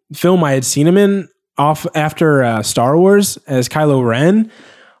second film I had seen him in after Star Wars as Kylo Ren.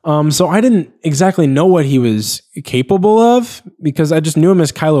 So I didn't exactly know what he was capable of because I just knew him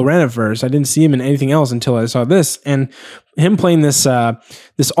as Kylo Ren at first. I didn't see him in anything else until I saw this and him playing this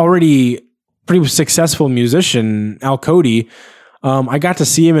already pretty successful musician, Al Cody. I got to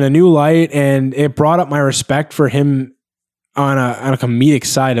see him in a new light and it brought up my respect for him on a comedic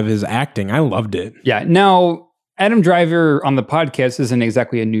side of his acting. I loved it. Yeah. Now, Adam Driver on the podcast isn't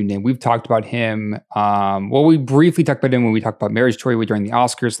exactly a new name. We've talked about him. We briefly talked about him when we talked about Marriage Story during the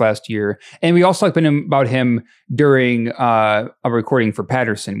Oscars last year. And we also talked about him during a recording for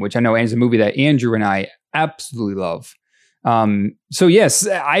Patterson, which I know is a movie that Andrew and I absolutely love. So yes,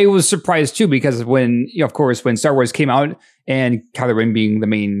 I was surprised too, because when Star Wars came out and Kylo Ren being the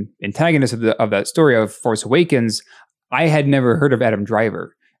main antagonist of that story of Force Awakens, I had never heard of Adam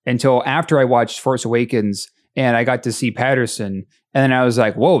Driver until after I watched Force Awakens and I got to see Patterson. And then I was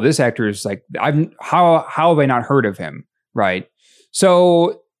like, whoa, this actor is like, how have I not heard of him? Right.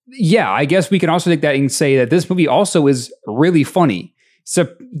 So yeah, I guess we can also take that and say that this movie also is really funny. So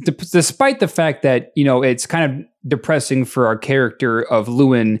despite the fact that, it's kind of depressing for our character of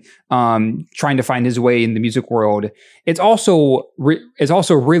Lewin trying to find his way in the music world, it's also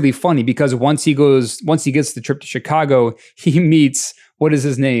really funny because once he gets the trip to Chicago, he meets, what is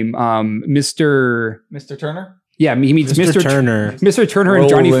his name? Mr. Turner? Yeah, he meets Mr. Turner. Mr. Turner and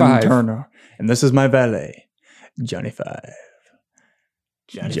Johnny Roland Five. Turner. And this is my valet, Johnny Five.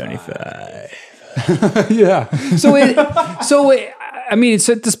 Johnny Five. Yeah. So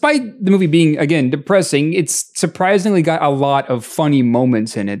despite the movie being, again, depressing, it's surprisingly got a lot of funny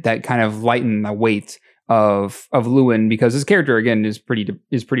moments in it that kind of lighten the weight of Lewin because his character, again, is pretty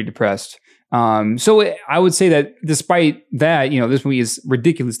depressed. So I would say that despite that, this movie is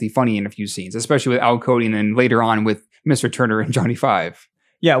ridiculously funny in a few scenes, especially with Al Cody and then later on with Mr. Turner and Johnny Five.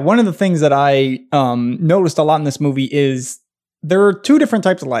 Yeah, one of the things that I noticed a lot in this movie is there are two different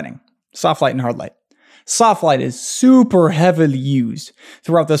types of lighting, soft light and hard light. Soft light is super heavily used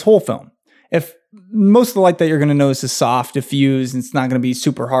throughout this whole film. If most of the light that you're going to notice is soft, diffused, and it's not going to be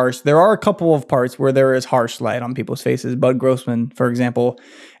super harsh, there are a couple of parts where there is harsh light on people's faces. Bud Grossman, for example,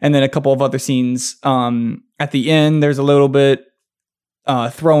 and then a couple of other scenes. At the end, there's a little bit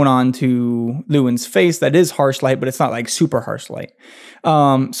thrown onto Lewin's face that is harsh light, but it's not like super harsh light.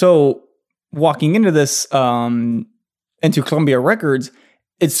 So walking into this, into Columbia Records,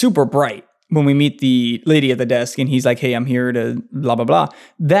 it's super bright. When we meet the lady at the desk and he's like, hey, I'm here to blah, blah, blah.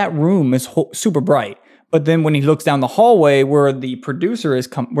 That room is super bright. But then when he looks down the hallway where the producer is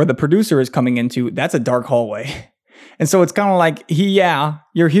coming into, that's a dark hallway. And so it's kind of like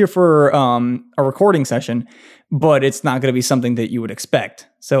you're here for a recording session, but it's not going to be something that you would expect.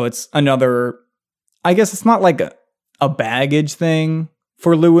 So it's another, I guess it's not like a baggage thing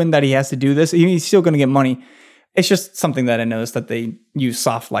for Lewin that he has to do this. He's still going to get money. It's just something that I noticed that they use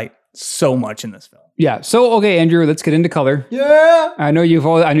soft light so much in this film. Yeah. So, okay, Andrew, let's get into color. Yeah. I know you've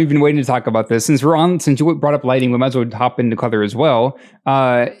been waiting to talk about this. Since you brought up lighting, we might as well hop into color as well.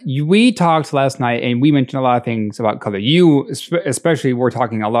 We talked last night and we mentioned a lot of things about color. You especially were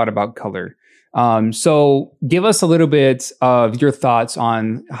talking a lot about color. So give us a little bit of your thoughts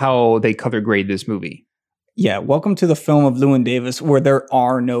on how they color grade this movie. Yeah, welcome to the film of Llewyn Davis, where there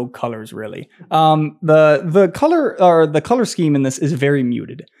are no colors really. The color scheme in this is very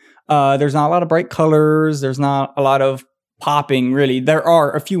muted. There's not a lot of bright colors. There's not a lot of popping, really. There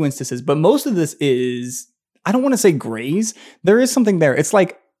are a few instances, but most of this is, I don't want to say grays. There is something there. It's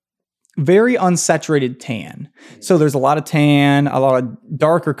like very unsaturated tan. So there's a lot of tan, a lot of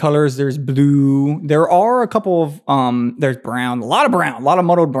darker colors. There's blue. There are a couple of, there's brown, a lot of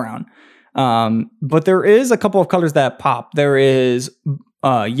muddled brown. But there is a couple of colors that pop. There is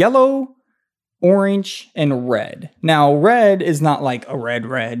yellow, orange, and red. Now, red is not like a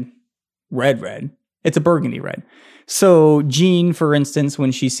red. It's a burgundy red. So Jean, for instance,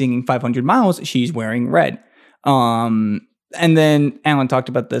 when she's singing 500 Miles, she's wearing red. And then Alan talked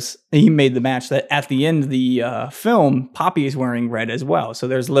about this. He made the match that at the end of the film, Poppy is wearing red as well. So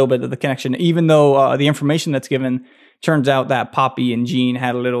there's a little bit of the connection, even though the information that's given turns out that Poppy and Jean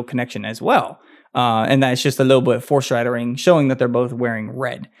had a little connection as well. And that's just a little bit of foreshadowing, showing that they're both wearing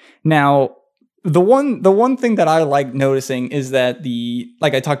red. Now, the one thing that I like noticing is that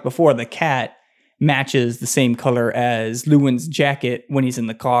like I talked before, the cat matches the same color as Llewyn's jacket when he's in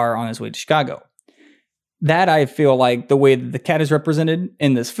the car on his way to Chicago. That I feel like the way that the cat is represented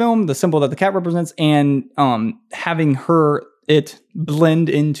in this film, the symbol that the cat represents, and having it blend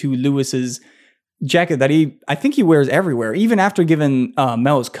into Lewis's jacket that I think he wears everywhere, even after giving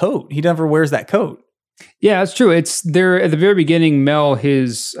Mel's coat. He never wears that coat. Yeah, that's true. It's there at the very beginning. Mel,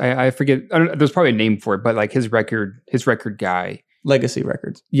 I forget. There's probably a name for it, but like his record guy, Legacy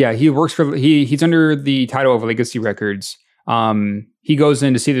Records. Yeah, he works for. He's under the title of Legacy Records. He goes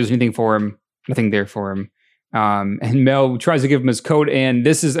in to see if there's anything for him. Nothing there for him. And Mel tries to give him his coat, and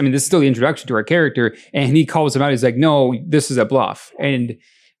this is still the introduction to our character. And he calls him out. He's like, "No, this is a bluff." And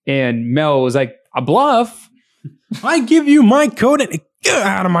Mel was like, "A bluff? I give you my coat and get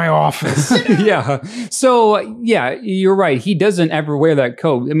out of my office." Yeah. So yeah, you're right. He doesn't ever wear that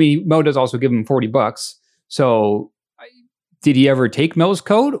coat. I mean, Mel does also give him $40. So did he ever take Mel's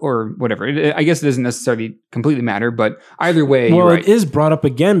coat or whatever? I guess it doesn't necessarily completely matter, but either way, well, you're right. It is brought up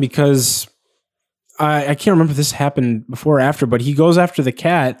again because I can't remember if this happened before or after, but he goes after the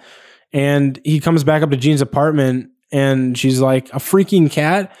cat and he comes back up to Jean's apartment. And she's like, "A freaking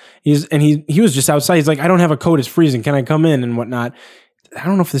cat?" He was just outside. He's like, "I don't have a coat. It's freezing. Can I come in?" and whatnot. I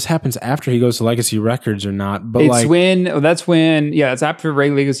don't know if this happens after he goes to Legacy Records or not. But it's after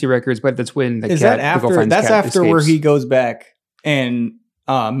Legacy Records, but that's when the That's after where he goes back and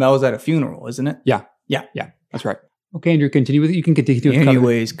Mel's at a funeral, isn't it? Yeah, that's right. Okay, Andrew, continue with it. You can continue with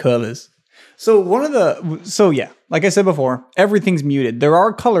anyways, colors. So like I said before, everything's muted. There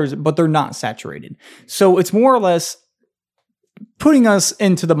are colors, but they're not saturated. So it's more or less putting us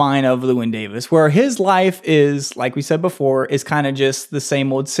into the mind of Llewyn Davis, where his life is, like we said before, is kind of just the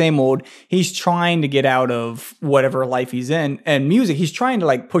same old. He's trying to get out of whatever life he's in, and music, he's trying to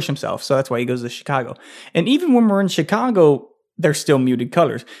like push himself. So that's why he goes to Chicago. And even when we're in Chicago, there's still muted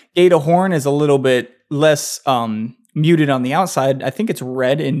colors. Ada Horn is a little bit less muted on the outside. I think it's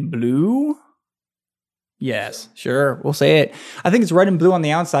red and blue. Yes, sure. We'll say it. I think it's red and blue on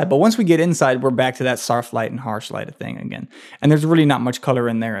the outside, but once we get inside, we're back to that soft light and harsh light thing again. And there's really not much color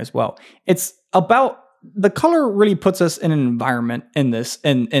in there as well. It's about, the color really puts us in an environment in this,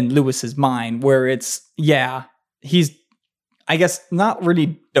 in Lewis's mind, where it's, he's, I guess, not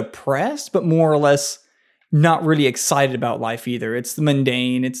really depressed, but more or less not really excited about life either. It's the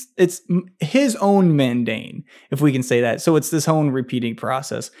mundane. It's his own mundane, if we can say that. So it's this own repeating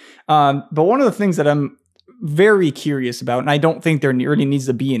process. But one of the things that I'm very curious about, and I don't think there really needs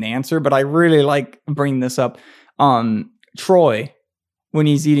to be an answer, but I really like bringing this up. Troy, when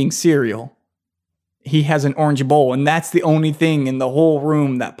he's eating cereal, he has an orange bowl, and that's the only thing in the whole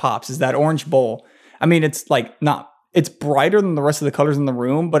room that pops is that orange bowl. I mean, it's it's brighter than the rest of the colors in the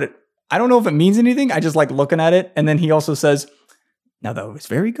room, but I don't know if it means anything. I just like looking at it. And then he also says, "Now that was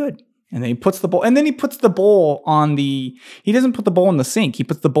very good." And then he puts the bowl, he doesn't put the bowl in the sink. He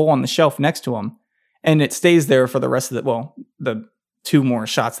puts the bowl on the shelf next to him. And it stays there for the rest of the 2 more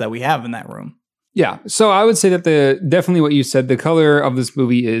shots that we have in that room. Yeah. So I would say that definitely what you said, the color of this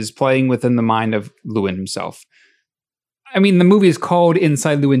movie is playing within the mind of Llewyn himself. I mean, the movie is called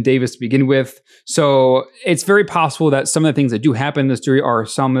Inside Llewyn Davis to begin with, so it's very possible that some of the things that do happen in the story are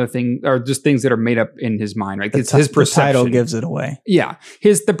just things that are made up in his mind, right? It's his perception. The title gives it away. Yeah,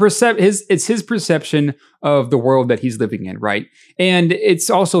 it's his perception of the world that he's living in, right? And it's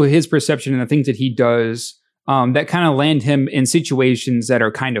also his perception and the things that he does that kind of land him in situations that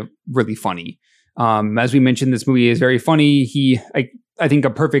are kind of really funny. As we mentioned, this movie is very funny. I think a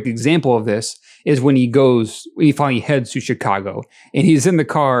perfect example of this is when he finally heads to Chicago and he's in the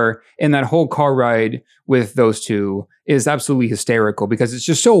car, and that whole car ride with those two is absolutely hysterical because it's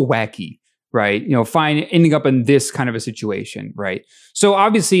just so wacky, right? Ending up in this kind of a situation, right? So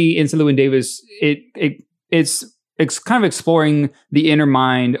obviously, Inside Llewyn Davis, it's kind of exploring the inner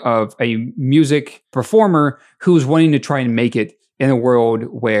mind of a music performer who's wanting to try and make it in a world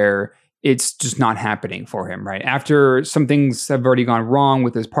where it's just not happening for him, right? After some things have already gone wrong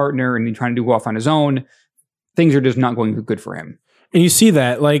with his partner and he's trying to do off on his own, things are just not going good for him. And you see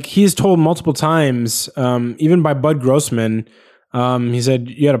that, like, he's told multiple times, even by Bud Grossman, he said,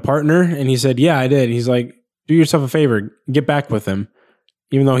 "You had a partner?" And he said, "Yeah, I did." He's like, "Do yourself a favor, get back with him."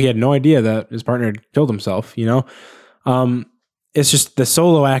 Even though he had no idea that his partner had killed himself, It's just the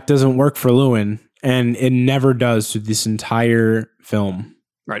solo act doesn't work for Llewyn, and it never does through this entire film.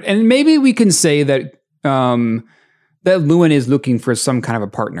 Right. And maybe we can say that that Llewyn is looking for some kind of a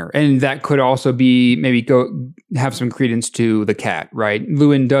partner. And that could also be maybe have some credence to the cat, right?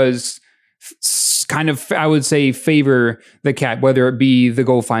 Llewyn does kind of, I would say, favor the cat, whether it be the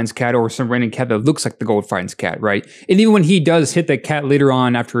Goldfinds cat or some random cat that looks like the Goldfinds cat, right? And even when he does hit the cat later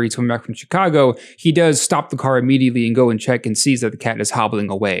on after he's coming back from Chicago, he does stop the car immediately and go and check and sees that the cat is hobbling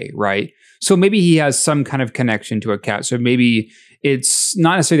away, right? So maybe he has some kind of connection to a cat. So maybe it's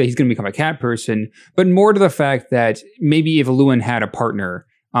not necessarily that he's going to become a cat person, but more to the fact that maybe if Llewyn had a partner,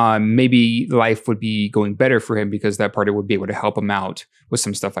 maybe life would be going better for him because that partner would be able to help him out with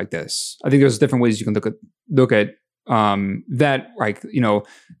some stuff like this. I think there's different ways you can look at that, like,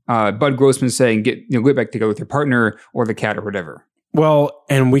 Bud Grossman saying get back together with your partner or the cat or whatever. Well,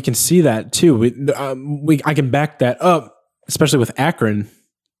 and we can see that too. I can back that up, especially with Akron,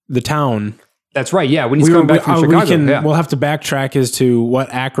 the town. That's right. Yeah, when he's coming back from Chicago, we'll have to backtrack as to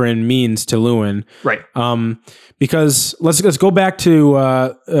what Akron means to Llewyn, right? Because let's go back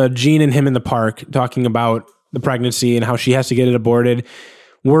to Jean and him in the park talking about the pregnancy and how she has to get it aborted.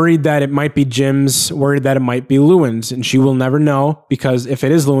 Worried that it might be Jim's, worried that it might be Llewyn's, and she will never know because if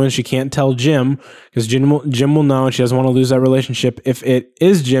it is Llewyn, she can't tell Jim because Jim will know, and she doesn't want to lose that relationship. If it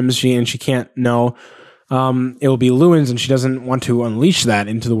is Jim's, she can't know. It will be Llewyn's, and she doesn't want to unleash that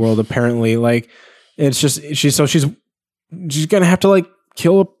into the world. Apparently, like it's just she's gonna have to like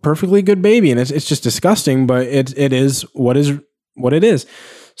kill a perfectly good baby, and it's just disgusting. But it is what it is.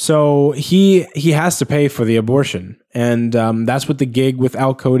 So he has to pay for the abortion, and that's what the gig with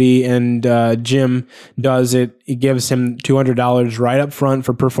Al Cody and Jim does. It gives him $200 right up front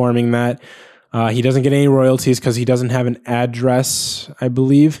for performing that. He doesn't get any royalties because he doesn't have an address, I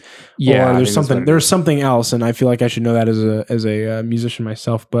believe. Yeah, or there's something else, and I feel like I should know that as a musician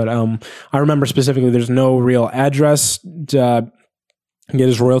myself. But I remember specifically there's no real address to get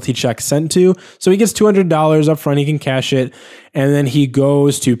his royalty check sent to. So he gets $200 up front. He can cash it, and then he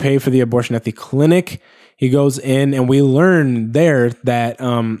goes to pay for the abortion at the clinic. He goes in, and we learn there that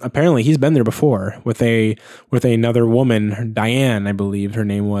apparently he's been there before with another woman, Diane, I believe her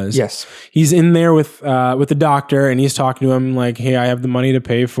name was. Yes, he's in there with the doctor, and he's talking to him like, "Hey, I have the money to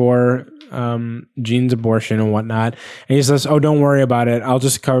pay for Jean's abortion and whatnot." And he says, "Oh, don't worry about it. I'll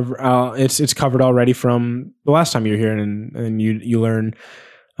just cover. It's covered already from the last time you were here." And you learn,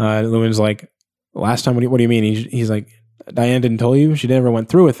 Llewyn's like, "Last time? What do you mean?" He's like, "Diane didn't tell you. She never went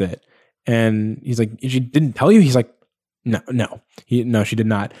through with it." And he's like, "She didn't tell you?" He's like, No, she did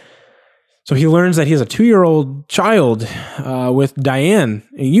not. So he learns that he has a 2-year-old child with Diane.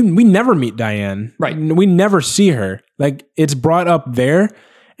 We never meet Diane. Right. We never see her. Like, it's brought up there.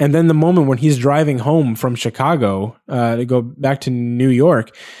 And then the moment when he's driving home from Chicago to go back to New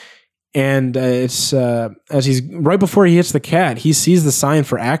York, and it's as he's right before he hits the cat, he sees the sign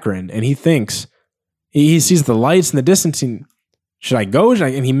for Akron, and he thinks, he sees the lights in the distance, and should I go?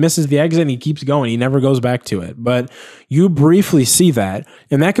 And he misses the exit and he keeps going. He never goes back to it. But you briefly see that.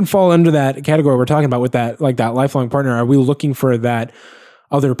 And that can fall under that category we're talking about with that, like that lifelong partner. Are we looking for that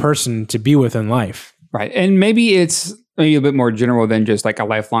other person to be with in life? Right. And maybe it's maybe a bit more general than just like a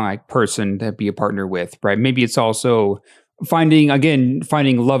lifelong person to be a partner with, right? Maybe it's also finding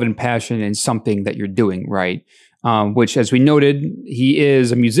love and passion in something that you're doing, right? Which, as we noted, he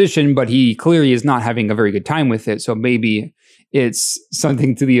is a musician, but he clearly is not having a very good time with it. So maybe it's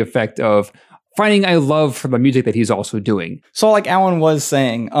something to the effect of finding a love for the music that he's also doing. So like Alan was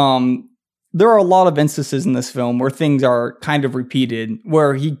saying, there are a lot of instances in this film where things are kind of repeated,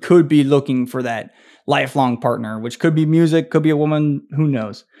 where he could be looking for that lifelong partner, which could be music, could be a woman, who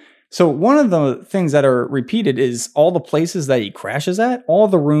knows. So one of the things that are repeated is all the places that he crashes at, all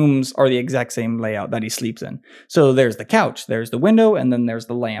the rooms are the exact same layout that he sleeps in. So there's the couch, there's the window, and then there's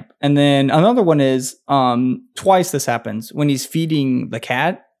the lamp. And then another one is, twice this happens, when he's feeding the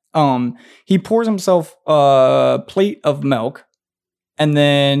cat, he pours himself a plate of milk, and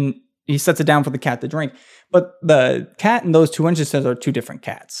then he sets it down for the cat to drink. But the cat in those two instances are two different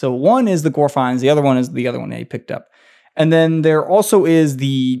cats. So one is the Gore Finds, the other one is the other one that he picked up. And then there also is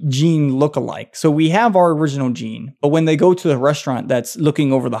the Gene lookalike. So we have our original Gene, but when they go to the restaurant that's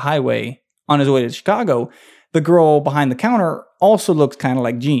looking over the highway on his way to Chicago, the girl behind the counter also looks kind of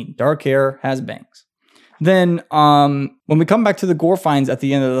like Gene. Dark hair, has bangs. Then when we come back to the Gore Finds at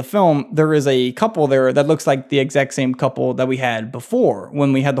the end of the film, there is a couple there that looks like the exact same couple that we had before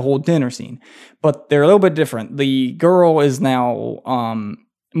when we had the whole dinner scene. But they're a little bit different. The girl is now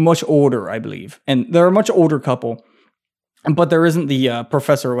much older, I believe. And they're a much older couple. But there isn't the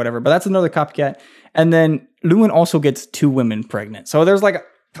professor or whatever. But that's another copycat. And then Lewin also gets two women pregnant. So there's like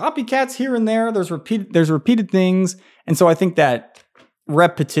copycats here and there. There's repeated things. And so I think that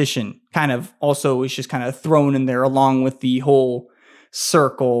repetition kind of also is just kind of thrown in there along with the whole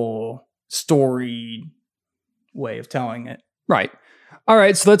circle story way of telling it. Right. All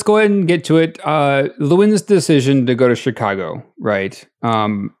right. So let's go ahead and get to it. Lewin's decision to go to Chicago, right?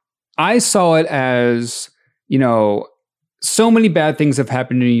 I saw it as, so many bad things have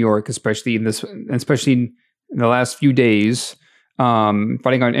happened in New York, especially in the last few days.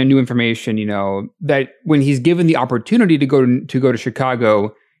 Finding out new information, that when he's given the opportunity to go to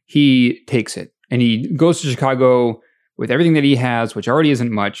Chicago, he takes it, and he goes to Chicago with everything that he has, which already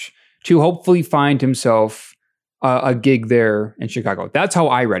isn't much, to hopefully find himself a gig there in Chicago. That's how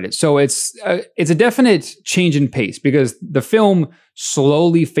I read it. So it's a definite change in pace, because the film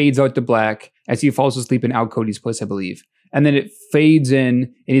slowly fades out to black as he falls asleep in Al Cody's place, I believe, and then it fades in,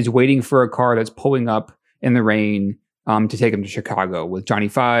 and he's waiting for a car that's pulling up in the rain to take him to Chicago with Johnny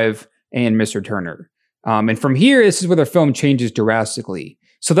Five and Mr. Turner. And from here, this is where the film changes drastically.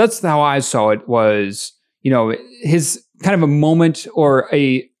 So that's how I saw it, was, his kind of a moment or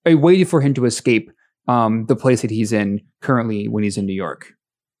a way for him to escape the place that he's in currently when he's in New York.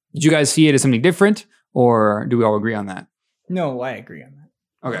 Did you guys see it as something different, or do we all agree on that? No, I agree on that.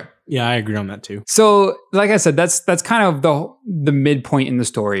 Okay. Yeah, I agree on that too. So, like I said, that's kind of the midpoint in the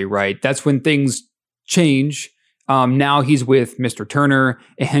story, right? That's when things change. Now he's with Mr. Turner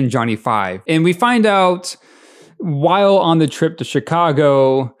and Johnny Five. And we find out while on the trip to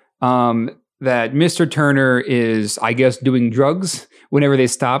Chicago that Mr. Turner is, I guess, doing drugs whenever they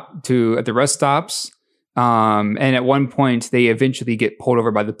stop at the rest stops. And at one point, they eventually get pulled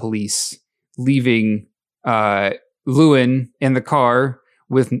over by the police, leaving Lewin in the car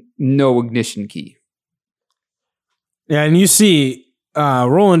with no ignition key. Yeah, and you see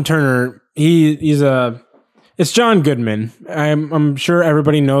Roland Turner, it's John Goodman. I'm sure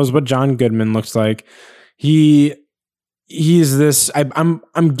everybody knows what John Goodman looks like. He's this.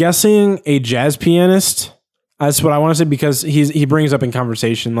 I'm guessing a jazz pianist. That's what I want to say, because he brings up in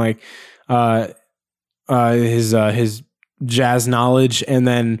conversation like his jazz knowledge, and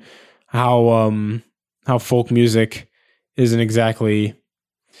then how folk music isn't exactly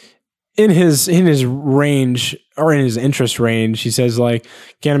in his range or in his interest range. He says, like,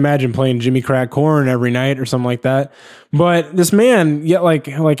 can't imagine playing Jimmy Crack Corn every night or something like that. But this man, yet like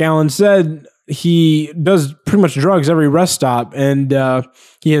Alan said, he does pretty much drugs every rest stop, and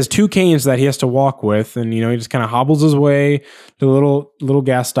he has two canes that he has to walk with, and he just kind of hobbles his way to little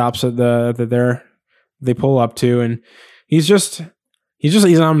gas stops that they pull up to, and he's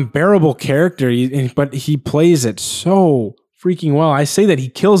an unbearable character, but he plays it so freaking well. I say that he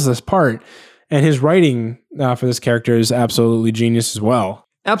kills this part, and his writing for this character is absolutely genius as well.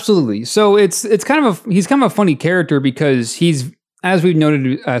 Absolutely. So he's kind of a funny character, because he's, as we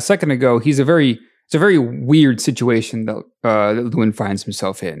noted a second ago, it's a very weird situation that Lewin finds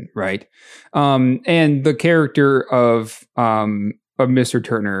himself in, right? And the character of Mr.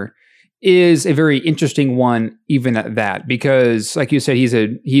 Turner is a very interesting one, even at that, because, like you said, he's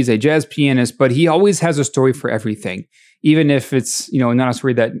a jazz pianist, but he always has a story for everything, even if it's not a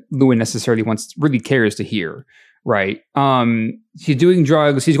story that Lewin necessarily really cares to hear, right? He's doing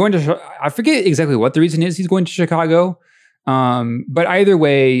drugs. He's going to, I forget exactly what the reason is he's going to Chicago. But either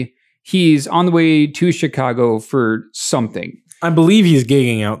way, he's on the way to Chicago for something. I believe he's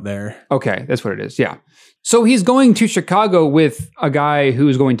gigging out there. Okay, that's what it is. Yeah. So he's going to Chicago with a guy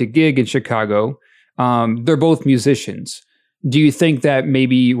who's going to gig in Chicago. They're both musicians. Do you think that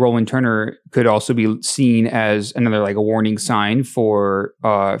maybe Roland Turner could also be seen as another like a warning sign for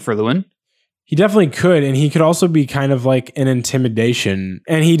Lewin? He definitely could, and he could also be kind of like an intimidation.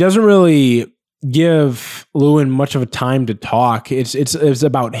 And he doesn't really give Lewin much of a time to talk. It's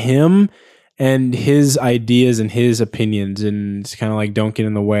about him and his ideas and his opinions, and it's kind of like don't get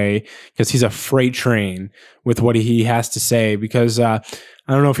in the way because he's a freight train with what he has to say. Because I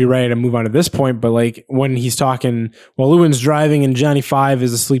don't know if you're ready to move on to this point, but like when he's talking, while Lewin's driving and Johnny Five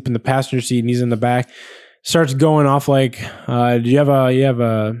is asleep in the passenger seat and he's in the back, starts going off like, "Do you have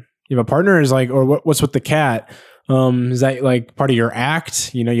a partner?" Is like, or what's with the cat? Is that like part of your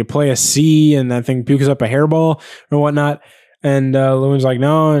act? You know, you play a C and that thing pukes up a hairball or whatnot. And Lewin's like,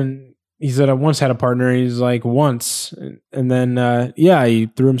 no. And he said, I once had a partner. He's like, once. And then, he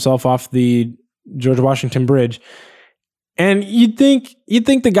threw himself off the George Washington Bridge. And you'd think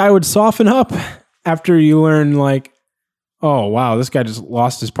the guy would soften up after you learn like, oh, wow, this guy just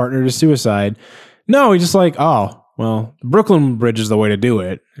lost his partner to suicide. No, he's just like, oh, well, the Brooklyn Bridge is the way to do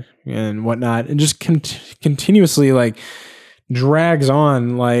it and whatnot. And just continuously like drags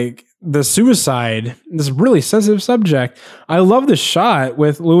on like the suicide, this really sensitive subject. I love the shot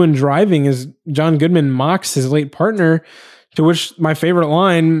with Lewin driving as John Goodman mocks his late partner, to which my favorite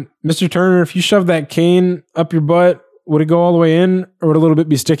line, Mr. Turner, if you shove that cane up your butt, would it go all the way in or would a little bit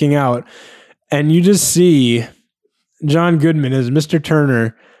be sticking out? And you just see John Goodman as Mr.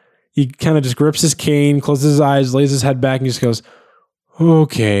 Turner. He kind of just grips his cane, closes his eyes, lays his head back, and just goes,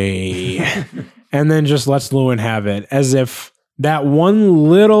 okay. And then just lets Lewin have it, as if that one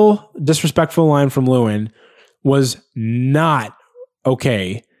little disrespectful line from Lewin was not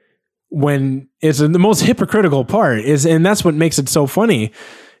okay, when it's the most hypocritical part is, and that's what makes it so funny,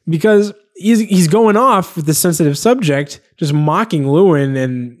 because he's going off with the sensitive subject, just mocking Lewin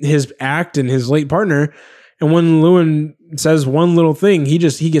and his act and his late partner. And when Lewin says one little thing, he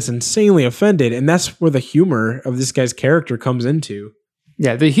gets insanely offended. And that's where the humor of this guy's character comes into.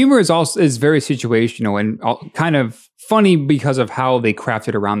 Yeah, the humor is very situational and kind of funny because of how they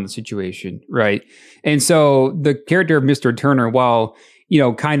crafted around the situation, right? And so the character of Mr. Turner, while,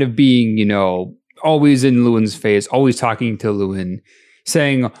 kind of being, always in Lewin's face, always talking to Lewin,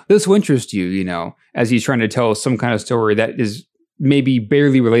 saying, this will interest you, as he's trying to tell some kind of story that is maybe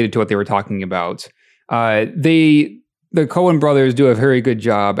barely related to what they were talking about. The Coen brothers do a very good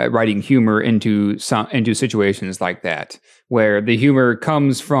job at writing humor into situations like that, where the humor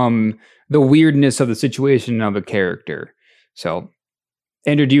comes from the weirdness of the situation of a character. So,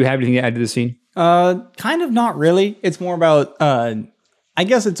 Andrew, do you have anything to add to the scene? Kind of not really. It's more about, I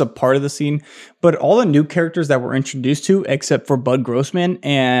guess it's a part of the scene, but all the new characters that we're introduced to, except for Bud Grossman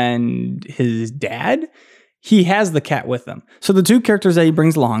and his dad, he has the cat with him. So the two characters that he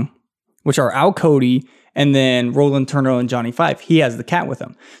brings along, which are Al Cody and then Roland Turner and Johnny Five, he has the cat with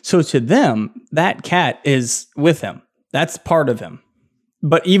him. So to them, that cat is with him. That's part of him.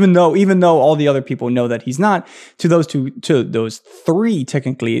 But even though all the other people know that he's not, to those three,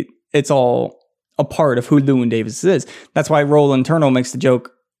 technically, it's all a part of who Lewin Davis is. That's why Roland Turner makes the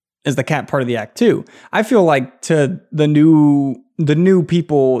joke, is the cat part of the act too? I feel like to the new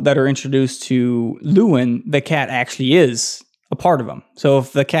people that are introduced to Lewin, the cat actually is a part of him. So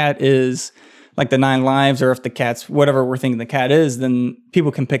if the cat is like the 9 lives, or if the cat's whatever we're thinking the cat is, then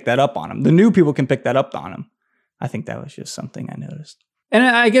people can pick that up on him. The new people can pick that up on him. I think that was just something I noticed. And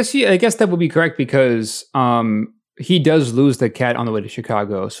I guess that would be correct, because he does lose the cat on the way to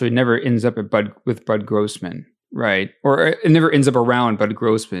Chicago, so he never ends up with Bud Grossman, right? Or it never ends up around Bud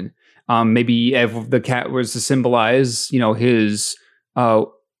Grossman. Maybe if the cat was to symbolize,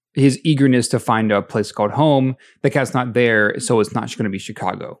 his eagerness to find a place called home, the cat's not there, so it's not going to be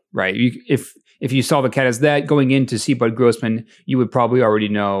Chicago, right? If you saw the cat as that going in to see Bud Grossman, you would probably already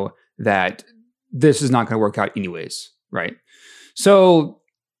know that this is not going to work out anyways, right? So,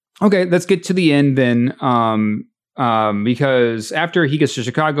 okay, let's get to the end then. Because after he gets to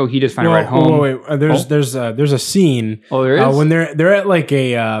Chicago, he just finds a ride home. Wait. There's a scene. Oh, there is? When they're at like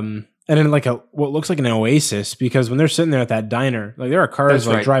a and in like what looks like an oasis, because when they're sitting there at that diner, like there are cars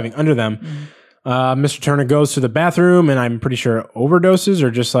driving under them. Mm-hmm. Mr. Turner goes to the bathroom, and I'm pretty sure overdoses,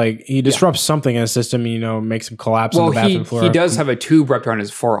 or just like he disrupts something in his system, makes him collapse on the bathroom floor. He does have a tube wrapped around his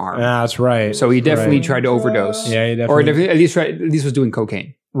forearm. That's right. So he definitely tried to overdose. Yeah, he definitely. Or at least was doing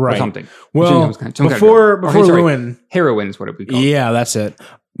cocaine. Right. Or something. Well, before Lewin. Heroin is what it would be called. Yeah, that's it.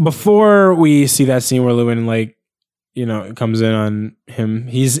 Before we see that scene where Lewin like it comes in on him.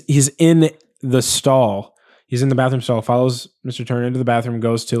 He's in the stall. He's in the bathroom stall, follows Mr. Turner into the bathroom,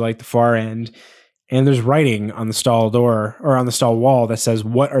 goes to like the far end, and there's writing on the stall door or on the stall wall that says,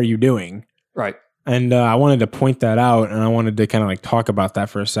 "What are you doing?" Right. And I wanted to point that out, and I wanted to kind of like talk about that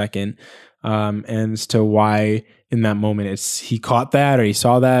for a second, and as to why in that moment he caught that or he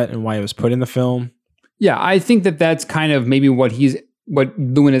saw that, and why it was put in the film. Yeah, I think that's kind of maybe what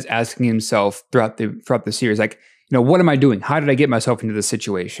Lewin is asking himself throughout the series. Like, what am I doing? How did I get myself into this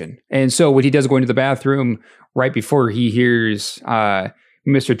situation? And so when he does go into the bathroom right before he hears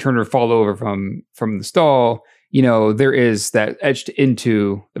Mr. Turner fall over from the stall, there is that etched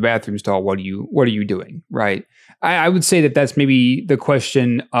into the bathroom stall. What are you doing? Right. I would say that's maybe the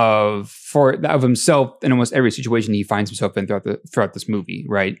question of himself in almost every situation he finds himself in throughout this movie.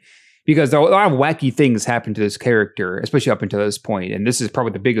 Right. Because a lot of wacky things happen to this character, especially up until this point. And this is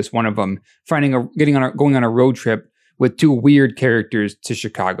probably the biggest one of them, going on a road trip with two weird characters to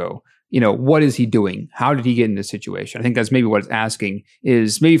Chicago. What is he doing? How did he get in this situation? I think that's maybe what it's asking,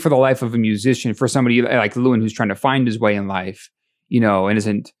 is maybe for the life of a musician, for somebody like Lewin who's trying to find his way in life, and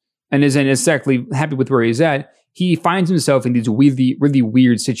isn't exactly happy with where he's at. He finds himself in these really, really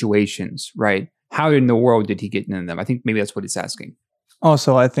weird situations, right? How in the world did he get in them? I think maybe that's what it's asking.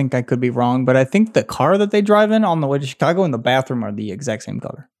 Also, I think I could be wrong, but I think the car that they drive in on the way to Chicago and the bathroom are the exact same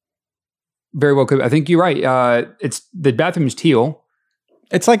color. Very well could. I think you're right. It's the bathroom's teal.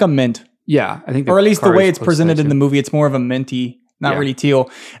 It's like a mint. Yeah, I think. Or at least the way it's presented in the movie, it's more of a minty, not really teal.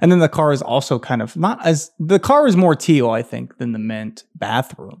 And then the car is also kind of the car is more teal, I think, than the mint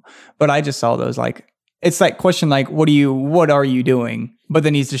bathroom. But I just saw those it's like question like, what are you doing? But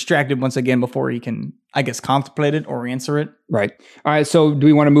then he's distracted once again before he can, I guess, contemplate it or answer it. Right. All right. So do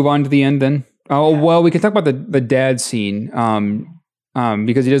we want to move on to the end then? Oh, well, we can talk about the dad scene.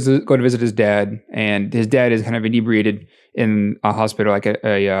 Because he does go to visit his dad, and his dad is kind of inebriated in a hospital, like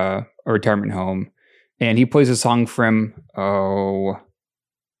a retirement home, and he plays a song for him. Oh,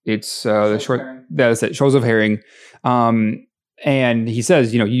 it's the short. That's it. Shoals of Herring. And he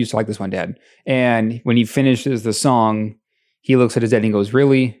says, you used to like this one, Dad. And when he finishes the song, he looks at his dad and he goes,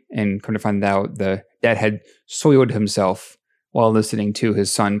 "Really?" And come to find out, the dad had soiled himself while listening to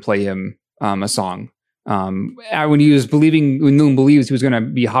his son play him a song. When Lewin believes he was going to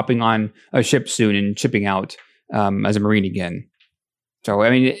be hopping on a ship soon and shipping out as a Marine again. So, I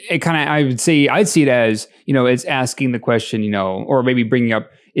mean, it kind of, I'd see it as, it's asking the question, or maybe bringing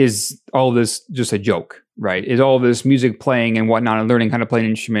up, is all this just a joke, right? Is all this music playing and whatnot and learning how to play an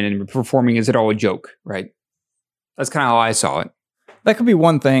instrument and performing, is it all a joke, right? That's kind of how I saw it. That could be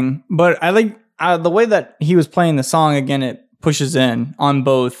one thing, but I like the way that he was playing the song again. It pushes in on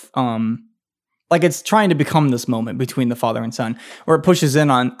both, like it's trying to become this moment between the father and son, or it pushes in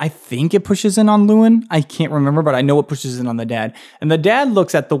on, I think it pushes in on Lewin. I can't remember, but I know it pushes in on the dad. And the dad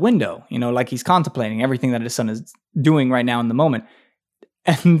looks at the window, like he's contemplating everything that his son is doing right now in the moment.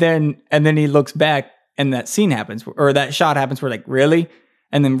 And then he looks back and that scene happens, or that shot happens, where like, really?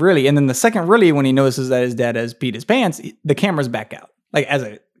 And then really, and then the second really, when he notices that his dad has peed his pants, the camera's back out, like as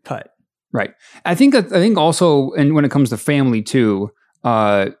a cut. Right. I think also, and when it comes to family too,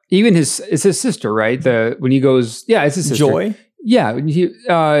 even it's his sister, right? When he goes, yeah, it's his sister. Joy. Yeah.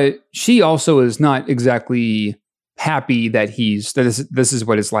 She also is not exactly happy that this is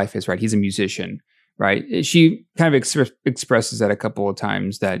what his life is, right? He's a musician, right? She kind of expresses that a couple of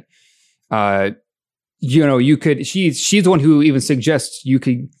times that, you could, she's the one who even suggests you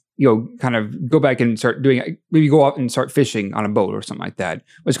could, kind of go back and start doing, maybe go out and start fishing on a boat or something like that,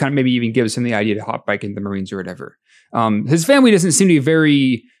 which kind of maybe even gives him the idea to hop back into the Marines or whatever. His family doesn't seem to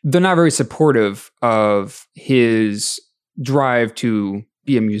be they're not very supportive of his drive to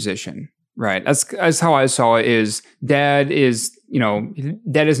be a musician, right? That's how I saw it. Is dad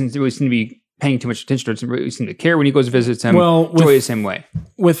doesn't really seem to be paying too much attention, or doesn't really seem to care when he goes to visit him. Well, Joy the same way.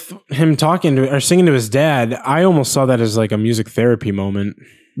 With him talking to or singing to his dad, I almost saw that as like a music therapy moment.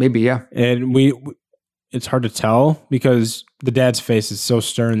 Maybe, yeah. And it's hard to tell because the dad's face is so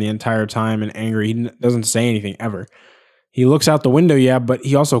stern the entire time and angry. He doesn't say anything ever. He looks out the window, yeah, but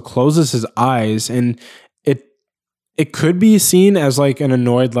he also closes his eyes, and it could be seen as like an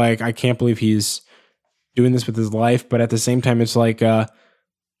annoyed, like, I can't believe he's doing this with his life, but at the same time, it's like,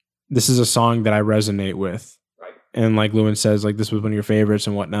 this is a song that I resonate with. Right. And like Lewin says, like, this was one of your favorites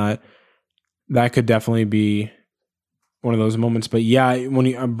and whatnot. That could definitely be one of those moments. But yeah,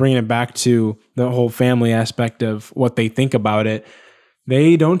 when I'm bringing it back to the whole family aspect of what they think about it,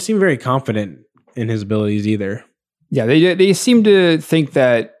 they don't seem very confident in his abilities either. Yeah, they seem to think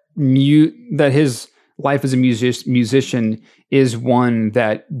that that his life as a musician is one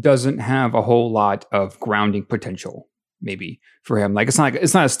that doesn't have a whole lot of grounding potential, maybe for him. Like it's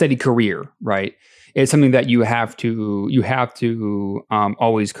not a steady career, right? It's something that you have to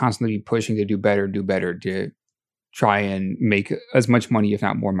always constantly be pushing to do better, to try and make as much money, if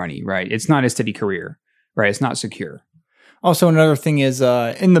not more money, right? It's not a steady career, right? It's not secure. Also, another thing is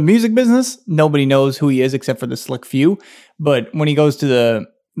in the music business, nobody knows who he is except for the slick few. But when he goes to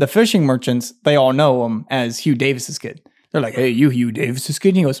the fishing merchants, they all know him as Hugh Davis's kid. They're like, hey, you Hugh Davis's kid?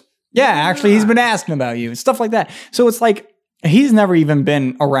 And he goes, yeah, actually, he's been asking about you and stuff like that. So it's like he's never even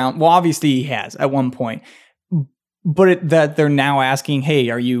been around. Well, obviously he has at one point. But that they're now asking, hey,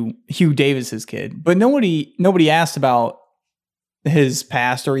 are you Hugh Davis's kid? But nobody asked about his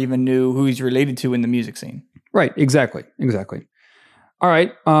past or even knew who he's related to in the music scene. Right. Exactly. All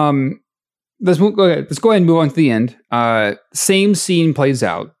right. Let's go ahead and move on to the end. Same scene plays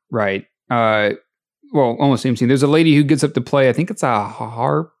out, right? Well, almost same scene. There's a lady who gets up to play. I think it's a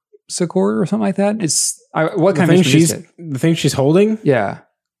harpsichord or something like that. What kind of instrument is it? The thing she's holding? Yeah.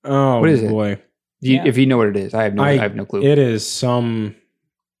 Oh, what is boy. It? If you know what it is, I have no clue. It is some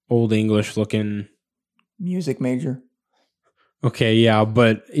old English looking music major. Okay, yeah,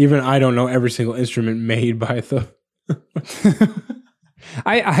 but even I don't know every single instrument made by the.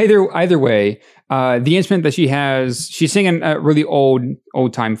 Either way, the instrument that she has, she's singing a really old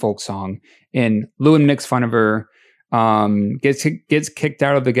time folk song, and Lewin makes fun of her. Gets kicked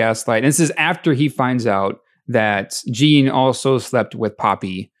out of the Gaslight, and this is after he finds out that Jean also slept with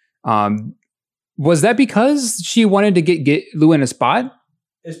Poppy. Was that because she wanted to get Lewin a spot?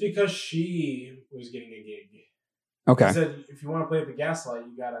 It's because she was getting a gig. Okay. He said, if you want to play at the Gaslight,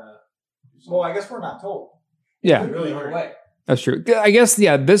 you gotta. Well, I guess we're not told. Yeah. Really hard. That's true. I guess,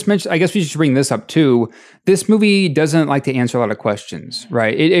 yeah, I guess we should bring this up too. This movie doesn't like to answer a lot of questions,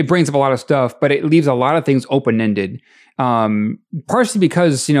 right? It brings up a lot of stuff, but it leaves a lot of things open-ended. Partially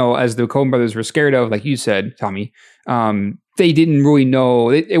because, as the Coen brothers were scared of, like you said, Tommy, they didn't really know.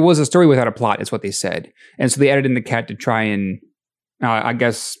 It was a story without a plot, is what they said. And so they added in the cat to try and, I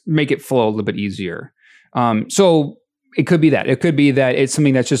guess, make it flow a little bit easier. So it could be that. It could be that it's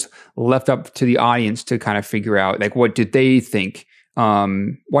something that's just left up to the audience to kind of figure out, like, what did they think?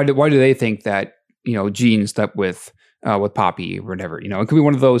 Why do they think that, Jean slept with Poppy or whatever? It could be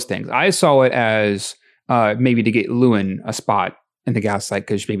one of those things. I saw it as maybe to get Lewin a spot in the Gaslight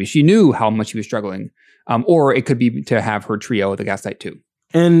because maybe she knew how much he was struggling. Or it could be to have her trio at the Gaslight too.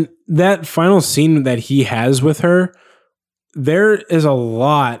 And that final scene that he has with her, there is a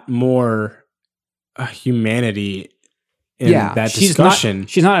lot more humanity in that discussion.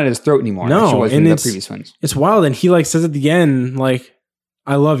 She's not at his throat anymore. No, like she was in the previous ones. It's wild. And he says at the end, like,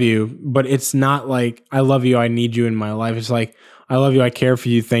 I love you, but it's not like, I love you, I need you in my life. It's like, I love you, I care for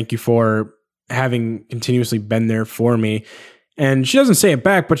you, thank you for having continuously been there for me. And she doesn't say it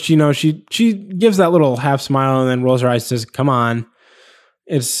back, but she gives that little half smile and then rolls her eyes and says, come on.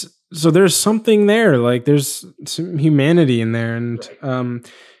 So there's something there. Like there's some humanity in there. And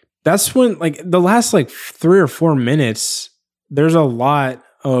that's when, like, the last 3 or 4 minutes, there's a lot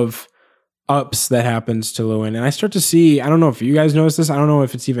of ups that happens to Lewin. And I start to see, I don't know if you guys notice this. I don't know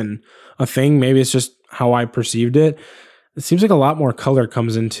if it's even a thing. Maybe it's just how I perceived it. It seems like a lot more color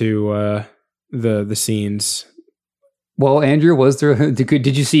comes into the scenes. Well, Andrew,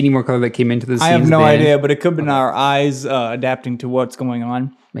 did you see any more color that came into the scenes? I have no idea, but it could have been our eyes adapting to what's going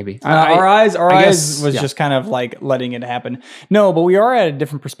on. Maybe. Our eyes was just kind of like letting it happen. No, but we are at a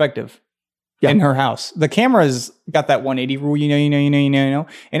different perspective in her house. The camera's got that 180 rule, And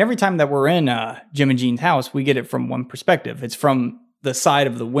every time that we're in Jim and Jean's house, we get it from one perspective. It's from the side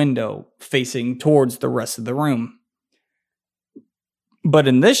of the window facing towards the rest of the room. But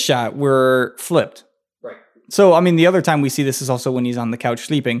in this shot, we're flipped. Right. So, the other time we see this is also when he's on the couch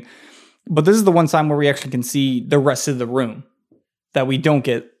sleeping. But this is the one time where we actually can see the rest of the room that we don't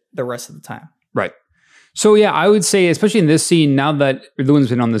get the rest of the time. Right. So, yeah, I would say, especially in this scene, now that Lewin's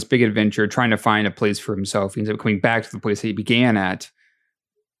been on this big adventure trying to find a place for himself, he ends up coming back to the place that he began at.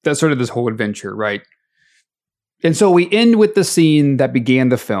 That's sort of this whole adventure, right? And so we end with the scene that began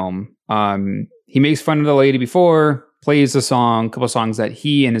the film. He makes fun of the lady before, plays a couple of songs that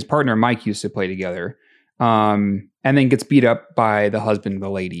he and his partner Mike used to play together. And then gets beat up by the husband of the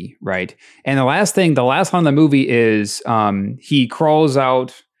lady, right? And the last line of the movie is he crawls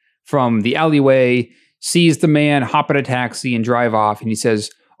out from the alleyway, sees the man, hop in a taxi, and drive off, and he says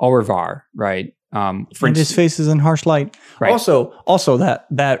au revoir, right? And his face is in harsh light. Right. Also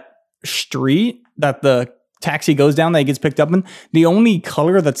that street that the taxi goes down that he gets picked up in, the only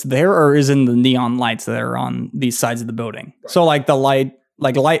color that's there is in the neon lights that are on these sides of the building. Right. So like the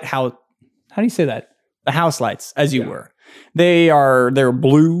lighthouse, how do you say that? The house lights, as you were. They're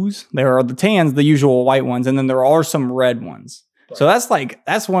blues. There are the tans, the usual white ones, and then there are some red ones. So that's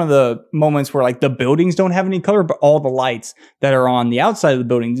one of the moments where like the buildings don't have any color, but all the lights that are on the outside of the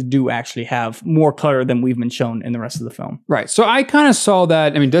buildings do actually have more color than we've been shown in the rest of the film. Right. So I kind of saw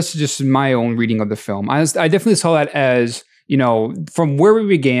that. I mean, this is just my own reading of the film. I definitely saw that as, from where we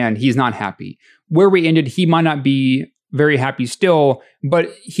began, he's not happy. Where we ended, he might not be very happy still,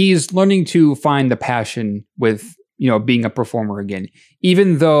 but he's learning to find the passion with being a performer again,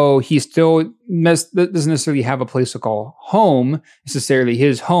 even though he still doesn't necessarily have a place to call home, necessarily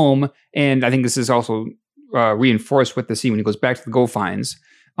his home. And I think this is also reinforced with the scene when he goes back to the gold finds,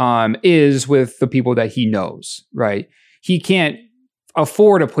 is with the people that he knows, right? He can't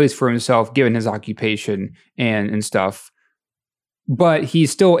afford a place for himself given his occupation and stuff, but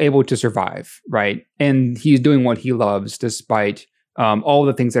he's still able to survive, right? And he's doing what he loves despite all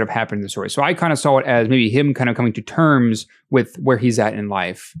the things that have happened in the story. So I kind of saw it as maybe him kind of coming to terms with where he's at in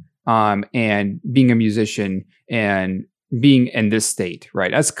life, and being a musician and being in this state,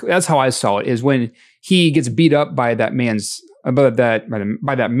 right? That's how I saw it, is when he gets beat up by that man.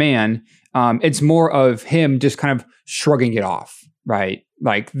 It's more of him just kind of shrugging it off, right?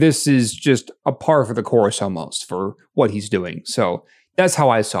 Like this is just a par for the course almost for what he's doing. So that's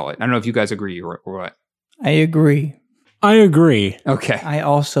how I saw it. I don't know if you guys agree or what. I agree. Okay. I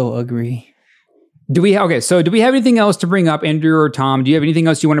also agree. So do we have anything else to bring up, Andrew or Tom? Do you have anything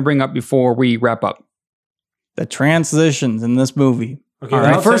else you want to bring up before we wrap up? The transitions in this movie. Okay, All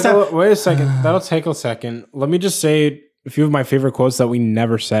right. Wait a second. That'll take a second. Let me just say a few of my favorite quotes that we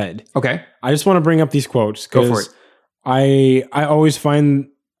never said. Okay. I just want to bring up these quotes. Go for it. I always find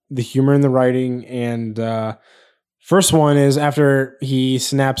the humor in the writing, and first one is after he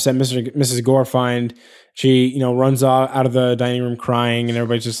snaps at Mrs. Gorefind. She, runs out of the dining room crying, and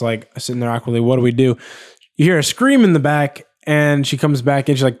everybody's just like sitting there awkwardly. What do we do? You hear a scream in the back, and she comes back,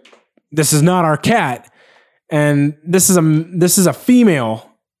 and she's like, "This is not our cat, and this is a female.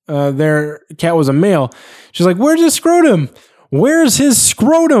 Their cat was a male." She's like, "Where's his scrotum? Where's his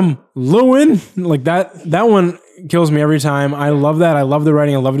scrotum, Lewin?" Like that one kills me every time. I love that. I love the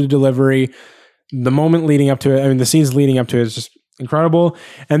writing. I love the delivery. The moment leading up to it, the scenes leading up to it is just incredible.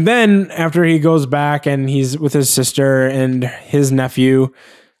 And then after he goes back and he's with his sister and his nephew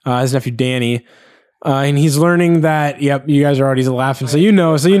Danny, and he's learning that, yep, you guys are already laughing. So you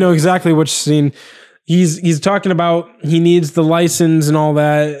know exactly which scene he's talking about. He needs the license and all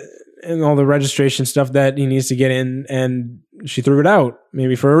that and all the registration stuff that he needs to get in. And she threw it out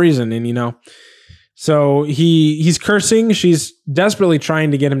maybe for a reason. And, so he's cursing. She's desperately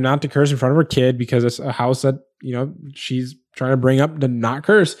trying to get him not to curse in front of her kid because it's a house that, she's trying to bring up to not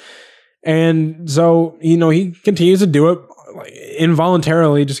curse. And so, he continues to do it like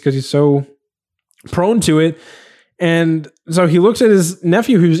involuntarily just because he's so prone to it. And so he looks at his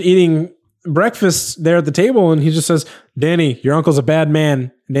nephew who's eating breakfast there at the table, and he just says, "Danny, your uncle's a bad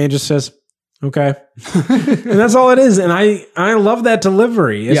man." And Danny just says, "Okay." And that's all it is. And I love that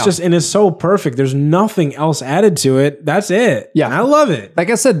delivery. It's and it's so perfect. There's nothing else added to it. That's it. Yeah. And I love it. Like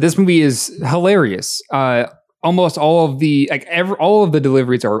I said, this movie is hilarious. Almost all of the all of the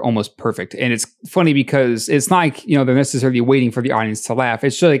deliveries are almost perfect. And it's funny because it's not like, they're necessarily waiting for the audience to laugh.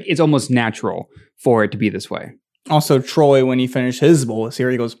 It's just like, it's almost natural for it to be this way. Also, Troy, when he finished his bowl of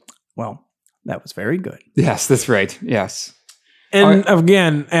cereal, he goes, "Well, that was very good." Yes, that's right. Yes. And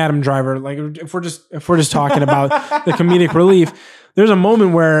again, Adam Driver, like if we're just talking about the comedic relief, there's a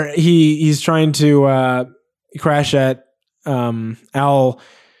moment where he's trying to crash at Al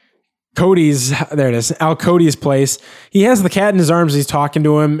Cody's place. He has the cat in his arms. He's talking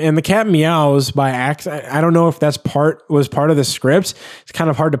to him, and the cat meows by accident. I don't know if that's was part of the script. It's kind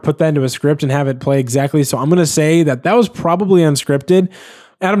of hard to put that into a script and have it play exactly. So I'm going to say that was probably unscripted.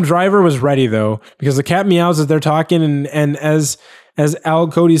 Adam Driver was ready though, because the cat meows as they're talking, and as Al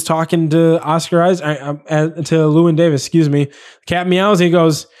Cody's talking to Oscar Isaac, to Llewyn Davis, the cat meows. He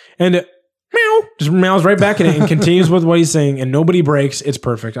goes and meow, just meows right back at it and continues with what he's saying, and nobody breaks. It's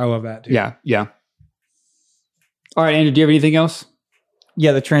perfect. I love that too. Yeah. All right, Andrew, do you have anything else?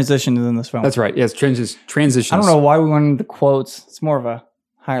 Yeah, the transition is in this film. That's right. Yes, transitions. I don't know why we went into quotes. It's more of a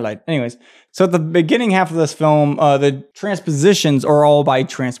highlight. Anyways, so at the beginning half of this film, the transpositions are all by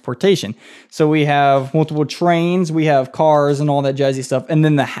transportation. So we have multiple trains, we have cars and all that jazzy stuff. And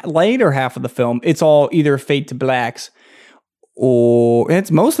then the later half of the film, it's all either fade to blacks or it's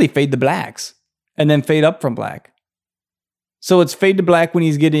mostly fade to blacks and then fade up from black. So it's fade to black when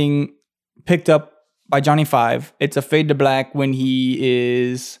he's getting picked up by Johnny Five. It's a fade to black when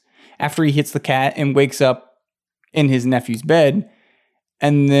after he hits the cat and wakes up in his nephew's bed.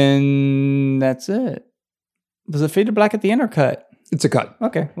 And then that's it. Was it fade to black at the end or cut? It's a cut.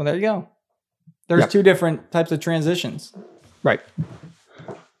 Okay, well, there you go. There's two different types of transitions. Right.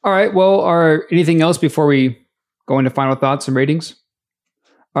 All right. Well, anything else before we go into final thoughts and ratings?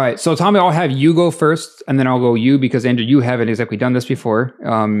 All right. So, Tommy, I'll have you go first, and then I'll go you because, Andrew, you haven't exactly done this before.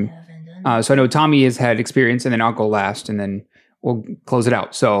 So I know Tommy has had experience, and then I'll go last, and then we'll close it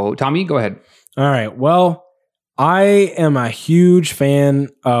out. So, Tommy, go ahead. All right. Well, I am a huge fan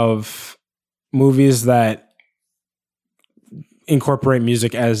of movies that incorporate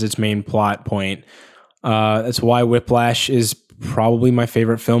music as its main plot point. That's why Whiplash is probably my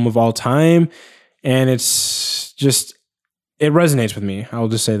favorite film of all time. And it's just, it resonates with me. I'll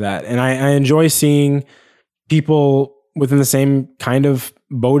just say that. And I enjoy seeing people within the same kind of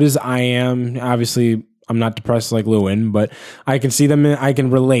boat as I am. Obviously, I'm not depressed like Lewin, but I can see them and I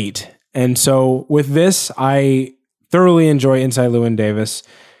can relate. And so with this, I thoroughly enjoy Inside Llewyn Davis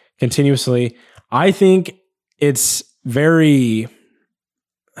continuously. I think it's very,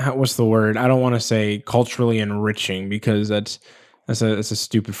 what's the word? I don't want to say culturally enriching because that's a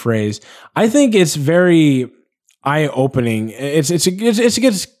stupid phrase. I think it's very eye-opening.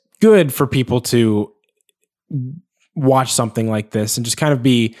 It's good for people to watch something like this and just kind of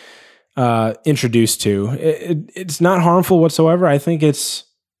be introduced to. It's not harmful whatsoever. I think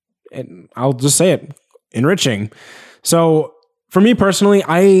I'll just say it, enriching. So for me personally,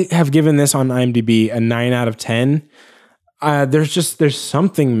 I have given this on IMDb a 9 out of 10. There's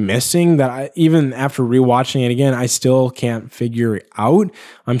something missing that even after rewatching it again, I still can't figure it out.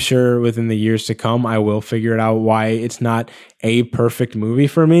 I'm sure within the years to come, I will figure it out why it's not a perfect movie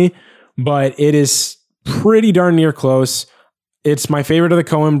for me, but it is pretty darn near close. It's my favorite of the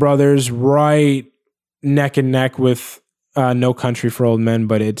Coen brothers, right neck and neck with No Country for Old Men,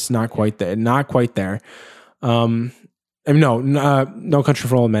 but it's not quite there. No Country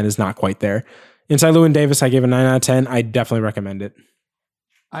for Old Men is not quite there. Inside Llewyn Davis, I gave a 9 out of 10. I definitely recommend it.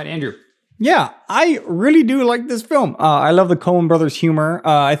 All right, Andrew. Yeah, I really do like this film. I love the Coen brothers humor.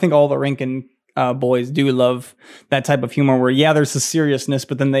 I think all the Rankin boys do love that type of humor where, there's a seriousness,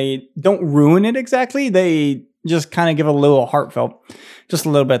 but then they don't ruin it exactly. They just kind of give it a little heartfelt, just a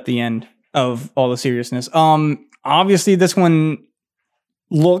little bit at the end of all the seriousness. Obviously, this one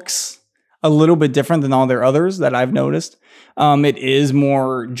looks a little bit different than all their others that I've noticed. It is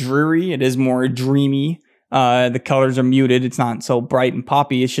more dreary. It is more dreamy. The colors are muted. It's not so bright and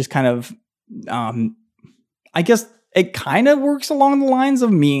poppy. It's just kind of, I guess it kind of works along the lines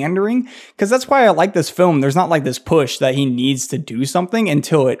of meandering, because that's why I like this film. There's not like this push that he needs to do something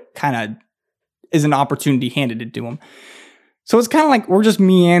until it kind of is an opportunity handed it to him. So it's kind of like we're just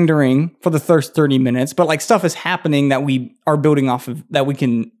meandering for the first 30 minutes, but like stuff is happening that we are building off of that we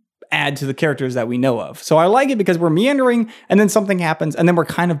can add to the characters that we know of. So I like it because we're meandering and then something happens and then we're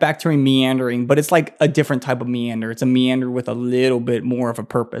kind of back to meandering, but it's like a different type of meander. It's a meander with a little bit more of a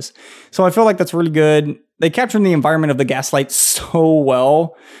purpose. So I feel like that's really good. They captured the environment of the Gaslight so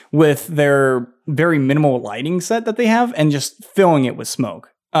well with their very minimal lighting set that they have and just filling it with smoke.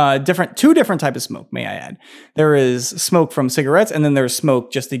 Two different types of smoke, may I add. There is smoke from cigarettes, and then there's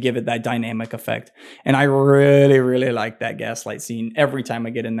smoke just to give it that dynamic effect. And I really, really like that Gaslight scene every time I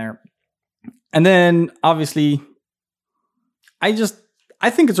get in there. And then, obviously, I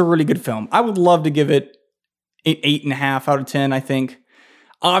think it's a really good film. I would love to give it an 8.5 out of 10, I think.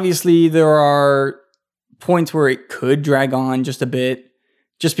 Obviously, there are points where it could drag on just a bit,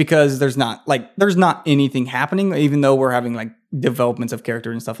 just because there's not anything happening, even though we're having like developments of character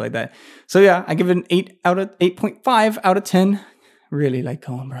and stuff like that. So yeah, I give it an 8.5 out of 10. Really like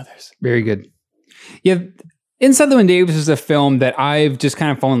Coen brothers. Very good. Yeah, Inside Llewyn Davis is a film that I've just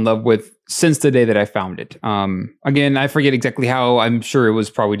kind of fallen in love with since the day that I found it. Again, I forget exactly how. I'm sure it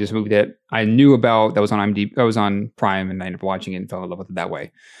was probably just a movie that I knew about that was on IMDb, that was on Prime, and I ended up watching it and fell in love with it that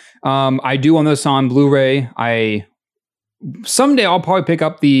way. I do own this on Blu-ray. Someday I'll probably pick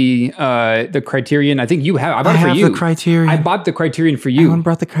up the Criterion. I think you have. I bought it for you. The Criterion. I bought the Criterion for you. Alan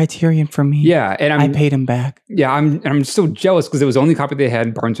brought the Criterion for me. Yeah, and I paid him back. Yeah, I'm so jealous because it was the only copy they had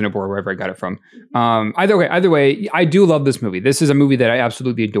in Barnes & Noble or wherever I got it from. Either way, I do love this movie. This is a movie that I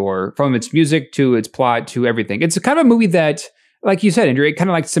absolutely adore, from its music to its plot to everything. It's kind of a movie that, like you said, Andrew, it kind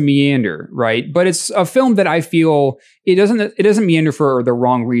of likes to meander, right? But it's a film that I feel it doesn't meander for the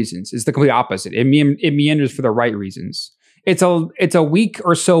wrong reasons. It's the complete opposite. It meanders for the right reasons. It's a week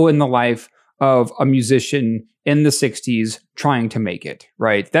or so in the life of a musician in the 60s trying to make it,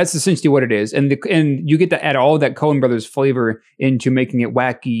 right? That's essentially what it is. And you get to add all that Coen brothers flavor into making it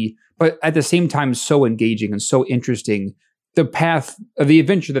wacky, but at the same time so engaging and so interesting, the path of the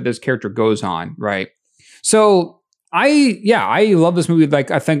adventure that this character goes on, right? So I love this movie. Like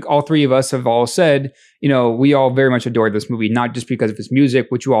I think all three of us have all said, we all very much adore this movie, not just because of its music,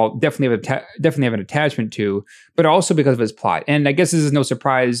 which you all definitely have an attachment to, but also because of its plot. And I guess this is no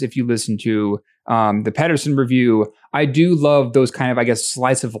surprise if you listen to the Patterson review. I do love those kind of, I guess,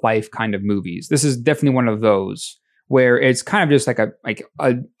 slice of life kind of movies. This is definitely one of those where it's kind of just like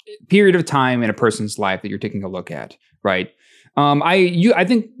a period of time in a person's life that you're taking a look at, right? I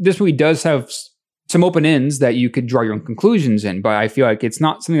think this movie does have some open ends that you could draw your own conclusions in, but I feel like it's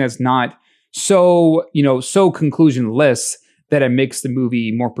not something that's not so conclusionless that it makes the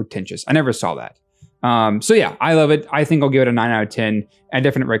movie more pretentious. I never saw that. So yeah, I love it. I think I'll give it a 9 out of 10. A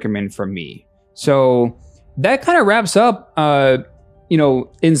definite recommend from me. So that kind of wraps up,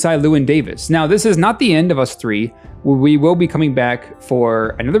 Inside Llewyn Davis. Now, this is not the end of us three. We will be coming back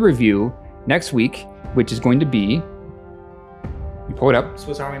for another review next week, which is going to be, you pull it up.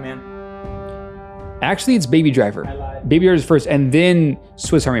 Swiss Army Man. Actually, it's Baby Driver. I lied. Baby Driver is first, and then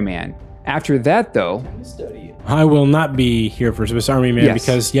Swiss Army Man. After that, though, I will not be here for Swiss Army Man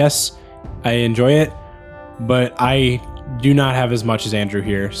because, yes, I enjoy it, but I do not have as much as Andrew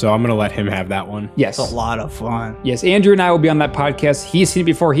here, so I'm going to let him have that one. yes. It's a lot of fun. Yes, Andrew and I will be on that podcast. He's seen it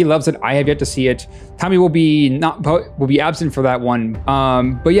before. He loves it. I have yet to see it. Tommy will be absent for that one.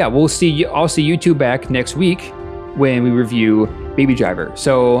 But yeah, I'll see you two back next week when we review Baby Driver.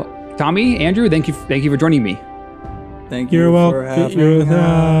 So Tommy, Andrew, thank you for joining me. Thank you. You're for welcome. having You're with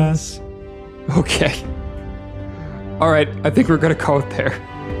us. us. Okay. All right, I think we're gonna call it there.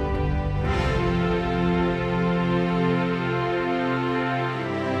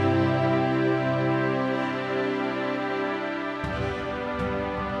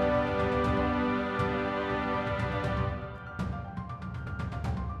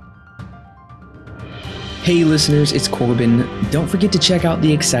 Hey listeners, it's Corbin. Don't forget to check out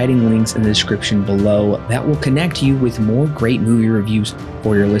the exciting links in the description below that will connect you with more great movie reviews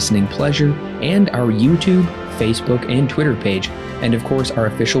for your listening pleasure, and our YouTube, Facebook, and Twitter page, and of course our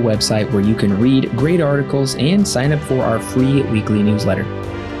official website where you can read great articles and sign up for our free weekly newsletter.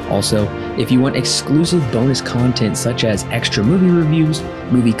 Also, if you want exclusive bonus content such as extra movie reviews,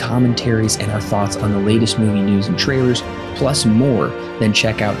 movie commentaries, and our thoughts on the latest movie news and trailers, plus more, then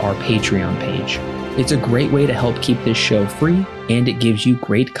check out our Patreon page. It's a great way to help keep this show free, and it gives you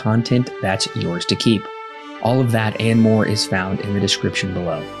great content that's yours to keep. All of that and more is found in the description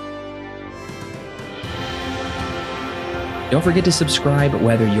below. Don't forget to subscribe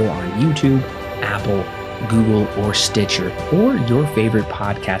whether you're on YouTube, Apple, Google, or Stitcher, or your favorite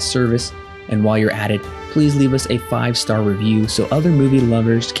podcast service. And while you're at it, please leave us a 5-star review so other movie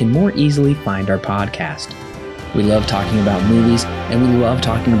lovers can more easily find our podcast. We love talking about movies, and we love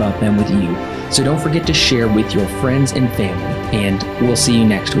talking about them with you. So don't forget to share with your friends and family, and we'll see you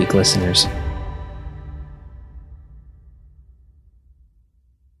next week, listeners.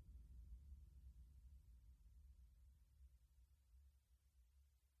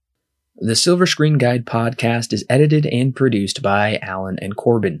 The Silver Screen Guide podcast is edited and produced by Alan and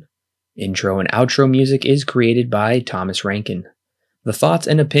Corbin. Intro and outro music is created by Thomas Rankin. The thoughts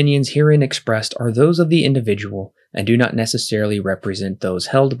and opinions herein expressed are those of the individual and do not necessarily represent those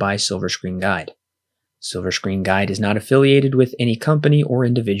held by Silver Screen Guide. Silver Screen Guide is not affiliated with any company or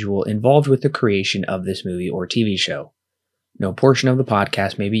individual involved with the creation of this movie or TV show. No portion of the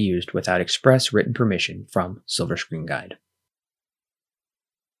podcast may be used without express written permission from Silver Screen Guide.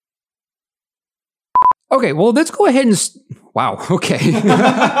 Okay, well, let's go ahead and... Wow, okay.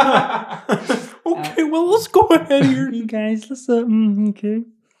 Okay, well, let's go ahead here. You guys, listen. Okay.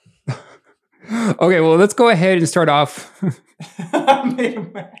 Okay, well, let's go ahead and start off.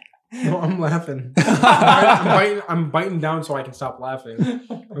 No, I'm laughing. I'm biting down so I can stop laughing.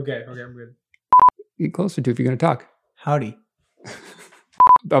 Okay, I'm good. Get closer to if you're going to talk. Howdy.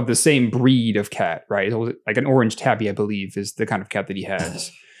 Of the same breed of cat, right? Like an orange tabby, I believe, is the kind of cat that he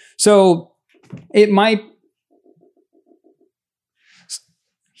has. So it might...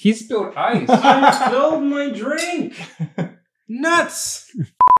 He spilled ice. I spilled my drink. Nuts.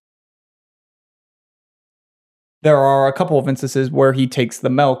 There are a couple of instances where he takes the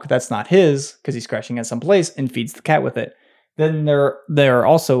milk that's not his because he's scratching at some place and feeds the cat with it. Then there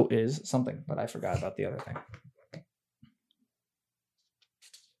also is something, but I forgot about the other thing.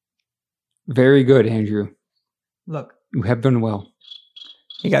 Very good, Andrew. Look, You have done well.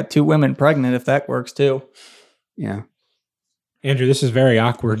 he got 2 women pregnant if that works too. Yeah. Andrew, this is very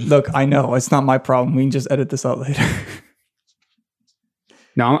awkward. Look, I know it's not my problem. We can just edit this out later.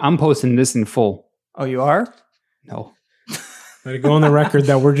 No, I'm posting this in full. Oh, you are? No. Let it go on the record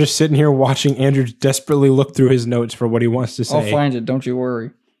that we're just sitting here watching Andrew desperately look through his notes for what he wants to say. I'll find it. Don't you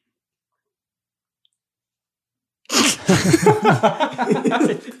worry.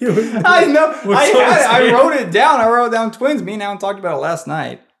 I know. I wrote it down. I wrote down twins. Me and Alan talked about it last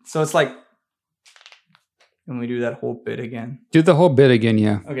night. So it's like, can we do that whole bit again? Do the whole bit again,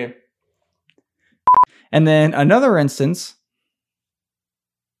 yeah. Okay. And then another instance.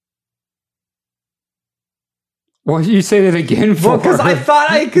 Why did you say that again for? Because I thought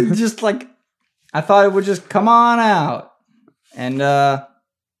I could just like, I thought it would just come on out. And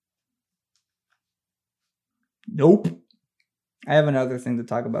nope. I have another thing to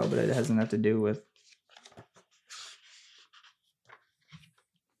talk about, but it has nothing to do with.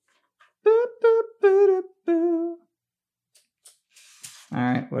 All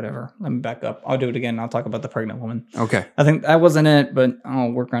right, whatever. Let me back up. I'll do it again. I'll talk about the pregnant woman. Okay. I think that wasn't it, but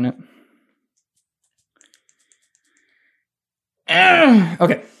I'll work on it.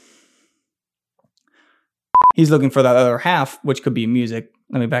 Okay. He's looking for that other half, which could be music.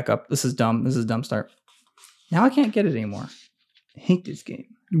 Let me back up. This is dumb. This is a dumb start. Now I can't get it anymore. I hate this game.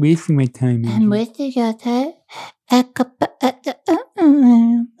 Wasting my time. I'm wasting your time.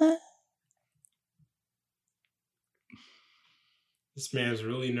 This man's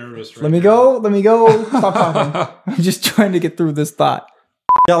really nervous right Let me go. Stop talking. I'm just trying to get through this thought.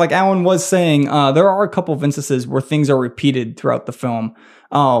 Yeah, like Alan was saying, there are a couple of instances where things are repeated throughout the film.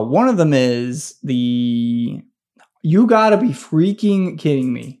 One of them is the "You gotta be freaking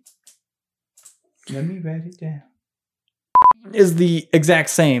kidding me." Let me write it down. Is the exact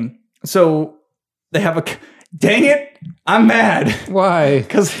same. So they have a. Dang it! I'm mad. Why?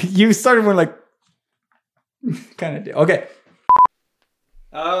 Because you started with like. Kind of. Okay.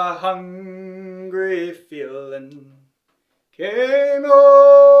 A hungry feeling came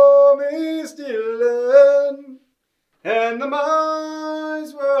o'er me stealing, and the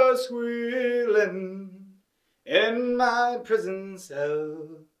mice were squealing in my prison cell.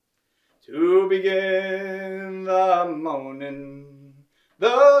 To begin the morning,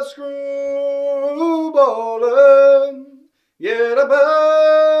 the screwballing, get a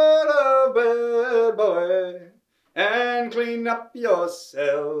better bed, boy, and clean up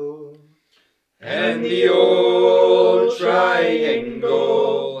yourself. And the old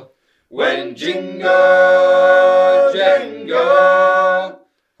triangle went jingle, jangle,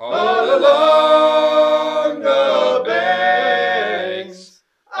 all along the banks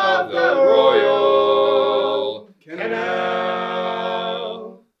of the Royal Canal.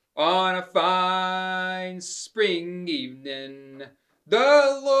 On a fine spring evening, the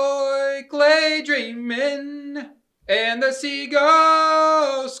loik lay dreaming, and the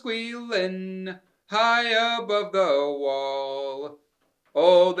seagulls squealing high above the wall.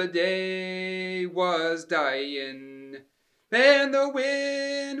 Oh, the day was dying, and the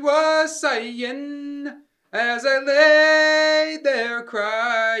wind was sighing, as I lay there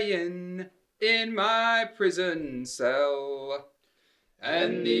crying in my prison cell.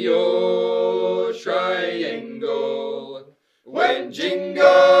 And the old triangle went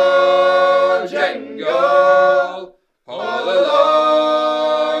jingle, jangle, all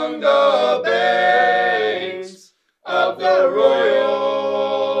along the banks of the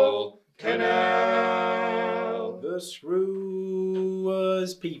Royal Canal. The screw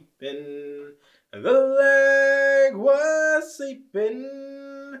was peeping, the leg was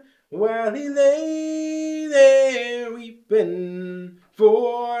sleeping, while he lay there weeping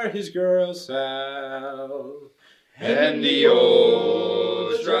for his girl Sal. And the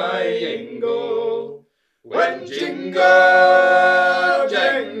old triangle went jingle,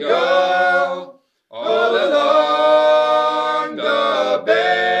 jangle, all along the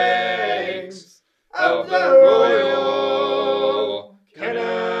banks of the Royal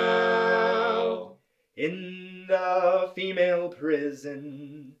Canal. In the female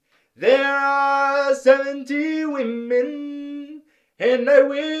prison, there are 70 women, and I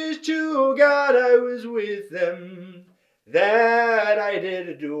wish to God I was with them, that I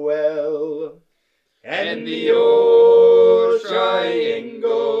did dwell. And the old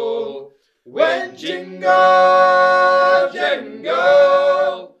triangle went jingle,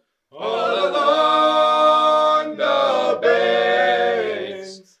 jangle, all along the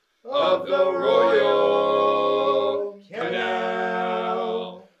banks of the Royal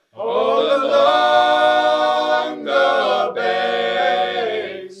Canal. All along the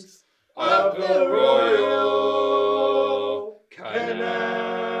banks of the Royal Canal.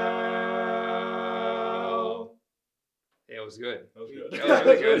 It was good. That was That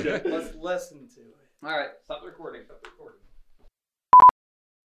was good. Let's listen to it. All right, stop the recording.